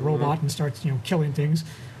a giant robot and starts, killing things,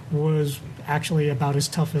 was actually about as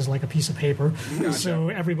tough as like a piece of paper. So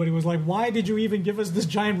everybody was like, why did you even give us this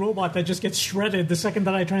giant robot that just gets shredded the second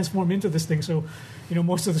that I transform into this thing? So,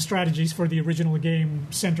 most of the strategies for the original game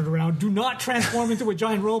centered around do not transform into a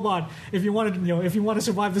giant robot if you want to, if you want to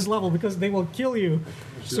survive this level because they will kill you.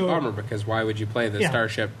 Which is a bummer because why would you play the Yeah.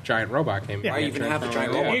 Starship giant robot game? Yeah. Why even have a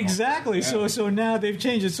giant robot? Exactly. So now they've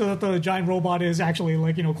changed it so that the giant robot is actually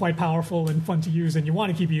like quite powerful and fun to use, and you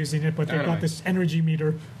want to keep using it. But they've got this energy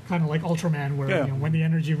meter, kind of like Ultraman, where Yeah. when the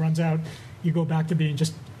energy runs out, you go back to being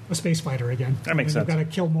just a space fighter again. That makes You've sense. got to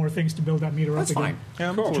kill more things to build that meter That's up again. fine. Yeah,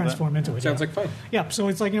 I'm Cool. cool with that. Transform into it. Sounds yeah. like fun. Yeah. So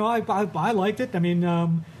it's like I liked it. I mean.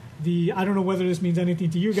 I don't know whether this means anything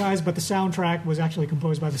to you guys, but the soundtrack was actually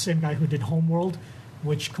composed by the same guy who did Homeworld,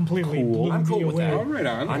 which completely Cool. blew I'm me cool with away. that. Oh, right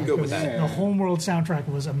on. I'm good with that. The Homeworld soundtrack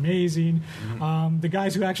was amazing. Mm-hmm. The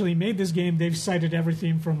guys who actually made this game, they've cited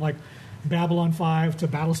everything from like Babylon 5 to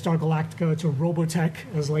Battlestar Galactica to Robotech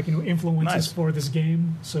as like influences Nice. for this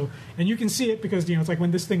game. So, and you can see it because it's like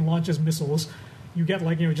when this thing launches missiles, you get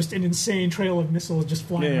like just an insane trail of missiles just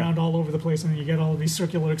flying Yeah. around all over the place, and then you get all these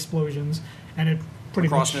circular explosions, and it pretty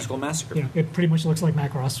Cross much Mystical Massacre. it pretty much looks like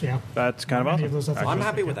Macross. Yeah, That's kind of Any awesome. of those other I'm things.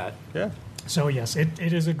 happy with that. Yeah. So yes, it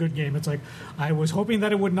is a good game. It's like I was hoping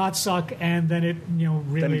that it would not suck, and then it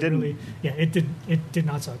really it did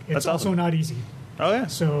not suck. It's That's also awesome. not easy. Oh yeah.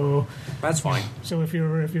 So That's fine. so if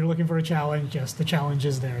you're looking for a challenge, yes, the challenge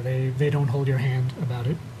is there. They don't hold your hand about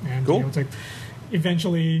it, and Cool. it's like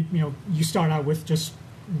eventually you start out with just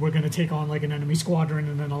we're going to take on like an enemy squadron,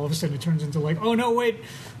 and then all of a sudden it turns into like, oh no wait,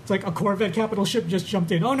 it's like a Corvette capital ship just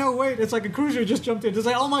jumped in. Oh no wait, it's like a cruiser just jumped in. It's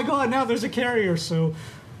like, oh my god, now there's a carrier. So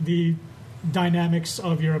the dynamics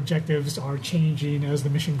of your objectives are changing as the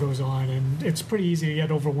mission goes on, and it's pretty easy to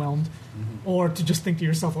get overwhelmed or to just think to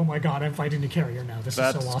yourself, oh my god, I'm fighting a carrier now, this is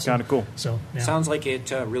That's so awesome. kind of cool. So yeah. Sounds like it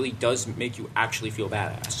really does make you actually feel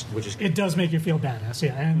badass, which is It does make you feel badass,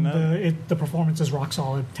 yeah, and No. the performance is rock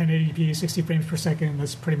solid. 1080p, 60 frames per second.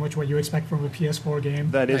 That's pretty much what you expect from a PS4 game.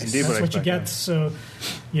 That is Nice. indeed That's what I what you expect, get. So,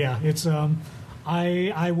 yeah, it's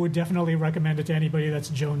I would definitely recommend it to anybody that's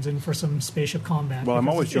jonesing for some spaceship combat. Well, I'm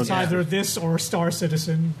because always It's jonesing. either this or Star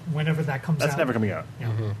Citizen. Whenever that comes That's out, never coming out. Yeah.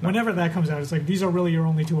 Whenever that comes out, it's like these are really your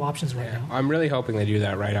only two options right Yeah. now. I'm really hoping they do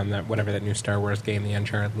that right on that whatever that new Star Wars game the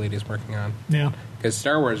Uncharted lady's working on, Yeah. because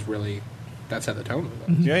Star Wars really that set the tone with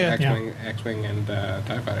it. Yeah, yeah. X-wing, and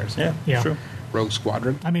TIE fighters. Yeah, Yeah. true. Rogue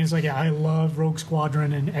Squadron. I mean, it's like, yeah, I love Rogue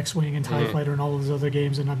Squadron and X-Wing and TIE Fighter and all of those other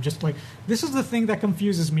games, and I'm just like, this is the thing that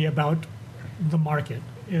confuses me about the market,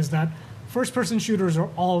 is that first-person shooters are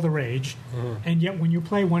all the rage, and yet when you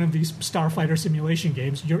play one of these starfighter simulation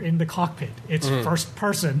games, you're in the cockpit. It's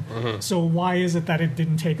first-person, so why is it that it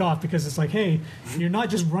didn't take off? Because it's like, hey, you're not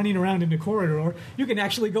just running around in the corridor, you can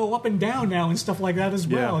actually go up and down now and stuff like that as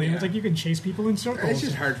well. Yeah. It's like you can chase people in circles. It's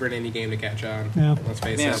just hard for an indie game to catch on. Yeah. Let's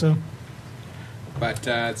face Yeah. it. So, But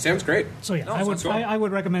it sounds great. So yeah, No, I would sounds cool. I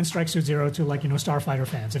would recommend Strike Suit Zero to Starfighter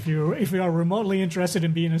fans. If you are remotely interested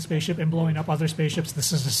in being in a spaceship and blowing up other spaceships,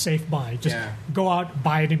 this is a safe buy. Just Yeah. go out,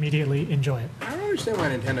 buy it immediately, enjoy it. I don't understand why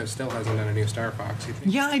Nintendo still hasn't done a new Star Fox. You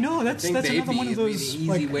think? Yeah, I know. That's I think another one of it'd be those the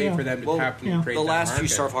easy way yeah. for them to Well, tap yeah. and create the that last few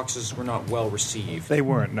market. Star Foxes were not well received. They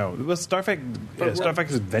weren't. No, it was Star Fox. But Star what-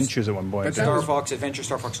 Fox Adventures at one point. But that Star was- Fox Adventure,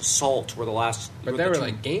 Star Fox Assault were the last. But were they the were two-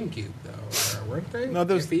 like GameCube though, weren't they? No,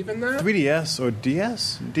 there was If even that. 3DS or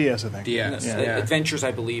DS. DS, I think. DS. No, Yeah. Adventures,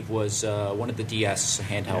 I believe, was one of the DS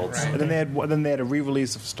handhelds. Yeah, right. And then they had a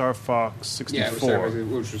re-release of Star Fox 64. Yeah,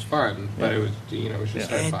 which was fun, but Yeah. it was it was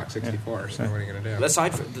just Yeah. Star Fox 64. So what are you gonna do?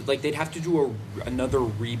 Aside from, like, they'd have to do another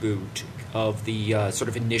reboot of the sort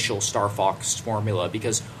of initial Star Fox formula,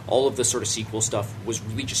 because all of the sort of sequel stuff was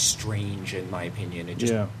really just strange, in my opinion. It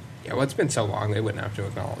just, Yeah. Yeah, well, it's been so long; they wouldn't have to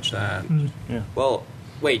acknowledge that. Yeah. Well,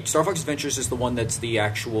 wait, Star Fox Adventures is the one that's the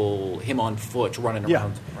actual him on foot running Yeah.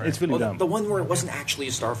 around. It's really Oh, dumb. the one where it wasn't actually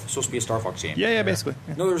supposed to be a Star Fox game. Yeah, basically.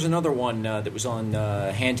 Yeah. No, there was another one that was on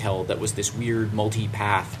handheld that was this weird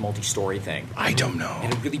multi-path, multi-story thing. I don't know.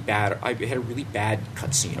 It had a really bad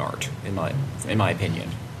cutscene art, in my opinion.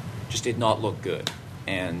 Just did not look good,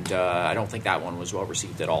 and I don't think that one was well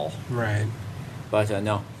received at all. Right. But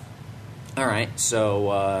no. All right.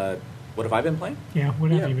 So what have I been playing? Yeah,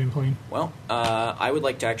 what have Yeah. you been playing? Well, I would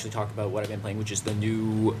like to actually talk about what I've been playing, which is the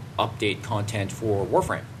new update content for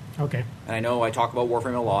Warframe. Okay. And I know I talk about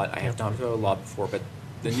Warframe a lot. I have talked about it a lot before, but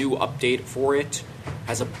the new update for it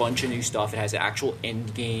has a bunch of new stuff. It has an actual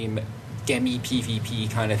end game demi PvP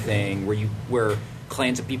kind of thing where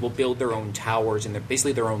clans of people build their own towers and they're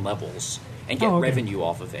basically their own levels and get Oh, okay. revenue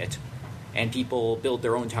off of it. And people build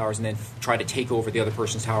their own towers and then try to take over the other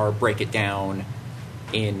person's tower, break it down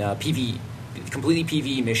in completely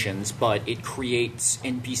PvE missions, but it creates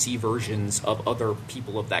NPC versions of other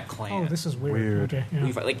people of that clan. Oh, this is weird. Weird. Okay. Yeah.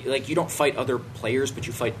 You fight, like you don't fight other players, but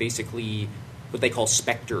you fight basically what they call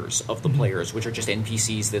specters of the players, which are just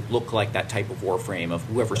NPCs that look like that type of Warframe of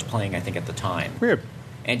whoever's playing, I think, at the time. Weird.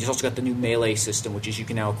 And you've also got the new melee system, which is you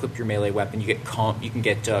can now equip your melee weapon. You can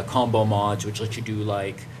get combo mods, which let you do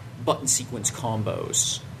like button sequence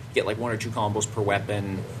combos. You get like 1 or 2 combos per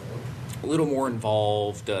weapon. A little more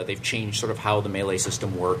involved. They've changed sort of how the melee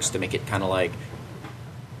system works to make it kind of like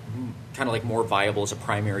more viable as a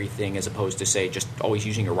primary thing, as opposed to, say, just always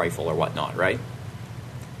using a rifle or whatnot, right?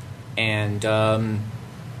 And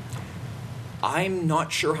I'm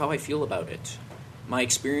not sure how I feel about it. My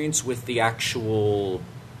experience with the actual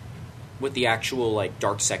like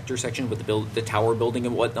dark sector section with the tower building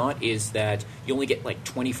and whatnot is that you only get like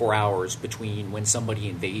 24 hours between when somebody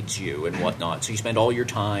invades you and whatnot. So you spend all your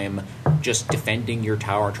time just defending your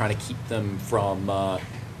tower, trying to keep them from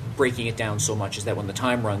breaking it down so much as that when the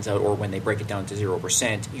time runs out or when they break it down to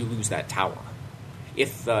 0%, you lose that tower.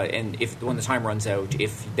 If when the time runs out,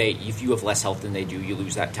 if you have less health than they do, you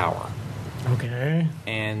lose that tower. Okay.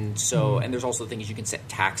 And so, and there's also things you can set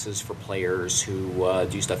taxes for players who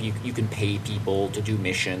do stuff. You can pay people to do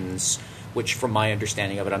missions. which from my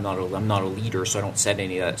understanding of it, I'm not a leader, so I don't set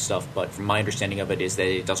any of that stuff. But from my understanding of it is that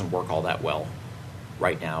it doesn't work all that well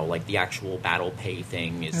right now. Like the actual battle pay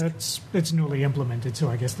thing is it's newly implemented, so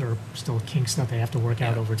I guess there are still kinks that they have to work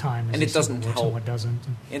out over time. And it doesn't help. And what doesn't.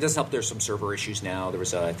 It doesn't help. There's some server issues now. There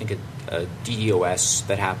was I think a DDoS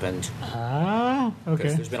that happened. Okay.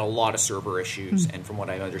 Because there's been a lot of server issues, and from what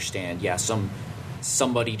I understand,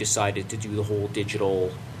 somebody decided to do the whole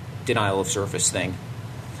digital denial of service thing,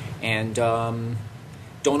 and don't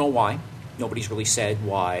know why. Nobody's really said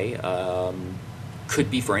why. Could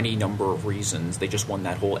be for any number of reasons. They just won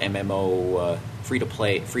that whole MMO free to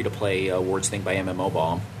play awards thing by MMO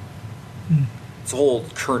Bomb. It's a whole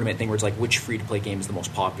tournament thing where it's like which free to play game is the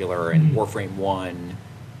most popular, and Warframe won.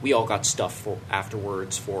 We all got stuff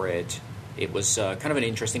afterwards for it. It was kind of an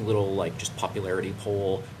interesting little like just popularity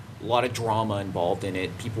poll. A lot of drama involved in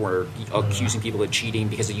it. People were accusing people of cheating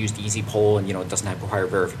because they used Easy Poll, and it doesn't require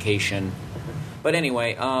verification. But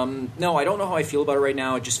anyway, no, I don't know how I feel about it right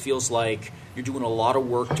now. It just feels like you're doing a lot of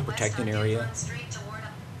work to protect an area,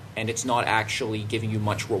 and it's not actually giving you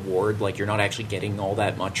much reward. Like you're not actually getting all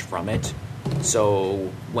that much from it.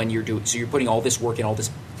 So when you're putting all this work and all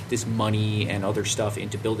this money and other stuff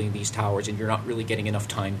into building these towers, and you're not really getting enough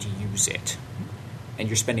time to use it. And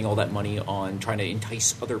you're spending all that money on trying to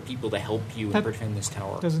entice other people to help you and defend this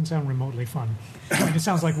tower. Doesn't sound remotely fun. I mean, it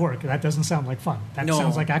sounds like work. That doesn't sound like fun. That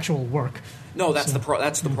sounds like actual work. No, that's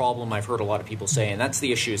the problem I've heard a lot of people say, and that's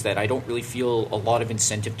the issue is that I don't really feel a lot of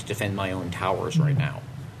incentive to defend my own towers right now.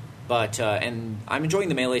 But and I'm enjoying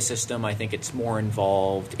the melee system. I think it's more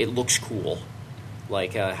involved. It looks cool.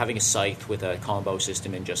 Like having a scythe with a combo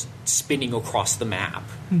system and just spinning across the map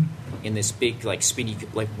in this big, like spinny,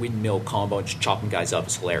 like windmill combo and just chopping guys up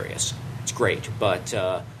is hilarious. It's great, but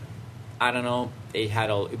I don't know.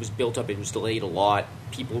 It was built up. It was delayed a lot.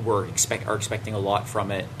 People are expecting a lot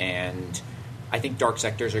from it, and I think dark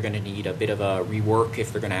sectors are going to need a bit of a rework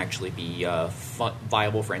if they're going to actually be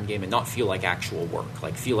viable for endgame and not feel like actual work.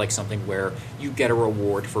 Like feel like something where you get a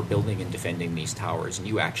reward for building and defending these towers, and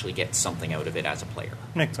you actually get something out of it as a player.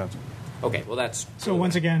 Makes sense. Okay, well that's... So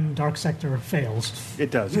once again, Dark Sector fails.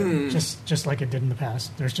 It does, yeah. Just like it did in the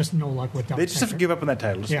past. There's just no luck with Dark Sector. They just have to give up on that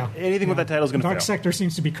title. Anything with that title is going to fail. Dark Sector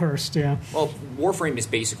seems to be cursed, yeah. Well, Warframe is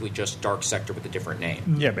basically just Dark Sector with a different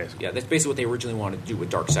name. Yeah, basically. Yeah, that's basically what they originally wanted to do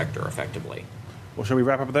with Dark Sector, effectively. Well, shall we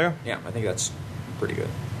wrap up there? Yeah, I think that's pretty good.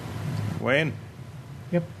 Wayne?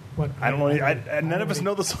 Yep. What? I don't know. None of us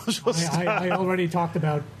know the social stuff. I already talked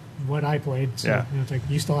about what I played. So, Yeah. it's like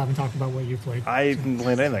you still haven't talked about what you played. I haven't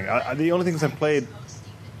played anything. The only things I've played...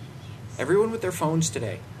 Everyone with their phones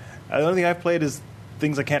today. The only thing I've played is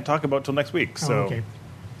things I can't talk about till next week. So, okay.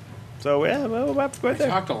 So yeah, well, right I there.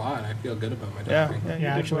 talked a lot. I feel good about my Yeah, talking. yeah,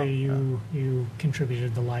 Yeah, did actually, well. you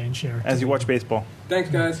contributed the lion's share. As you watch baseball. Thanks,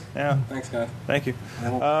 guys. Yeah. Thanks, guys. Thank you.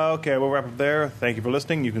 Okay, we'll wrap up there. Thank you for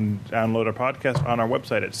listening. You can download our podcast on our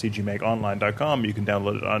website at cgmagonline.com. You can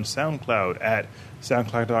download it on SoundCloud at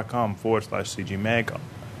soundcloud.com/cgmag. I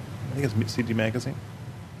think it's CG Magazine.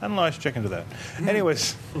 I don't know. I should check into that.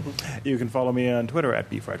 Anyways, you can follow me on Twitter at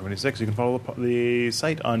bfry26. You can follow the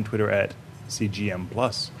site on Twitter at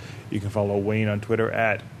CGM+. You can follow Wayne on Twitter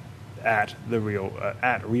at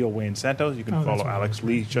real Wayne Santos. You can follow that's right. Alex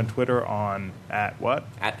Leach on Twitter on at what?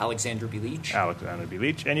 At Alexander B. Leach. Alexander B.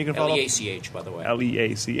 Leach. And you can follow Leach, by the way.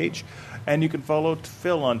 Leach. And you can follow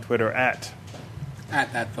Phil on Twitter at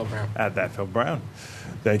At that Phil Brown. At that Phil Brown.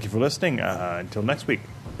 Thank you for listening. Until next week.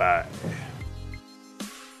 Bye.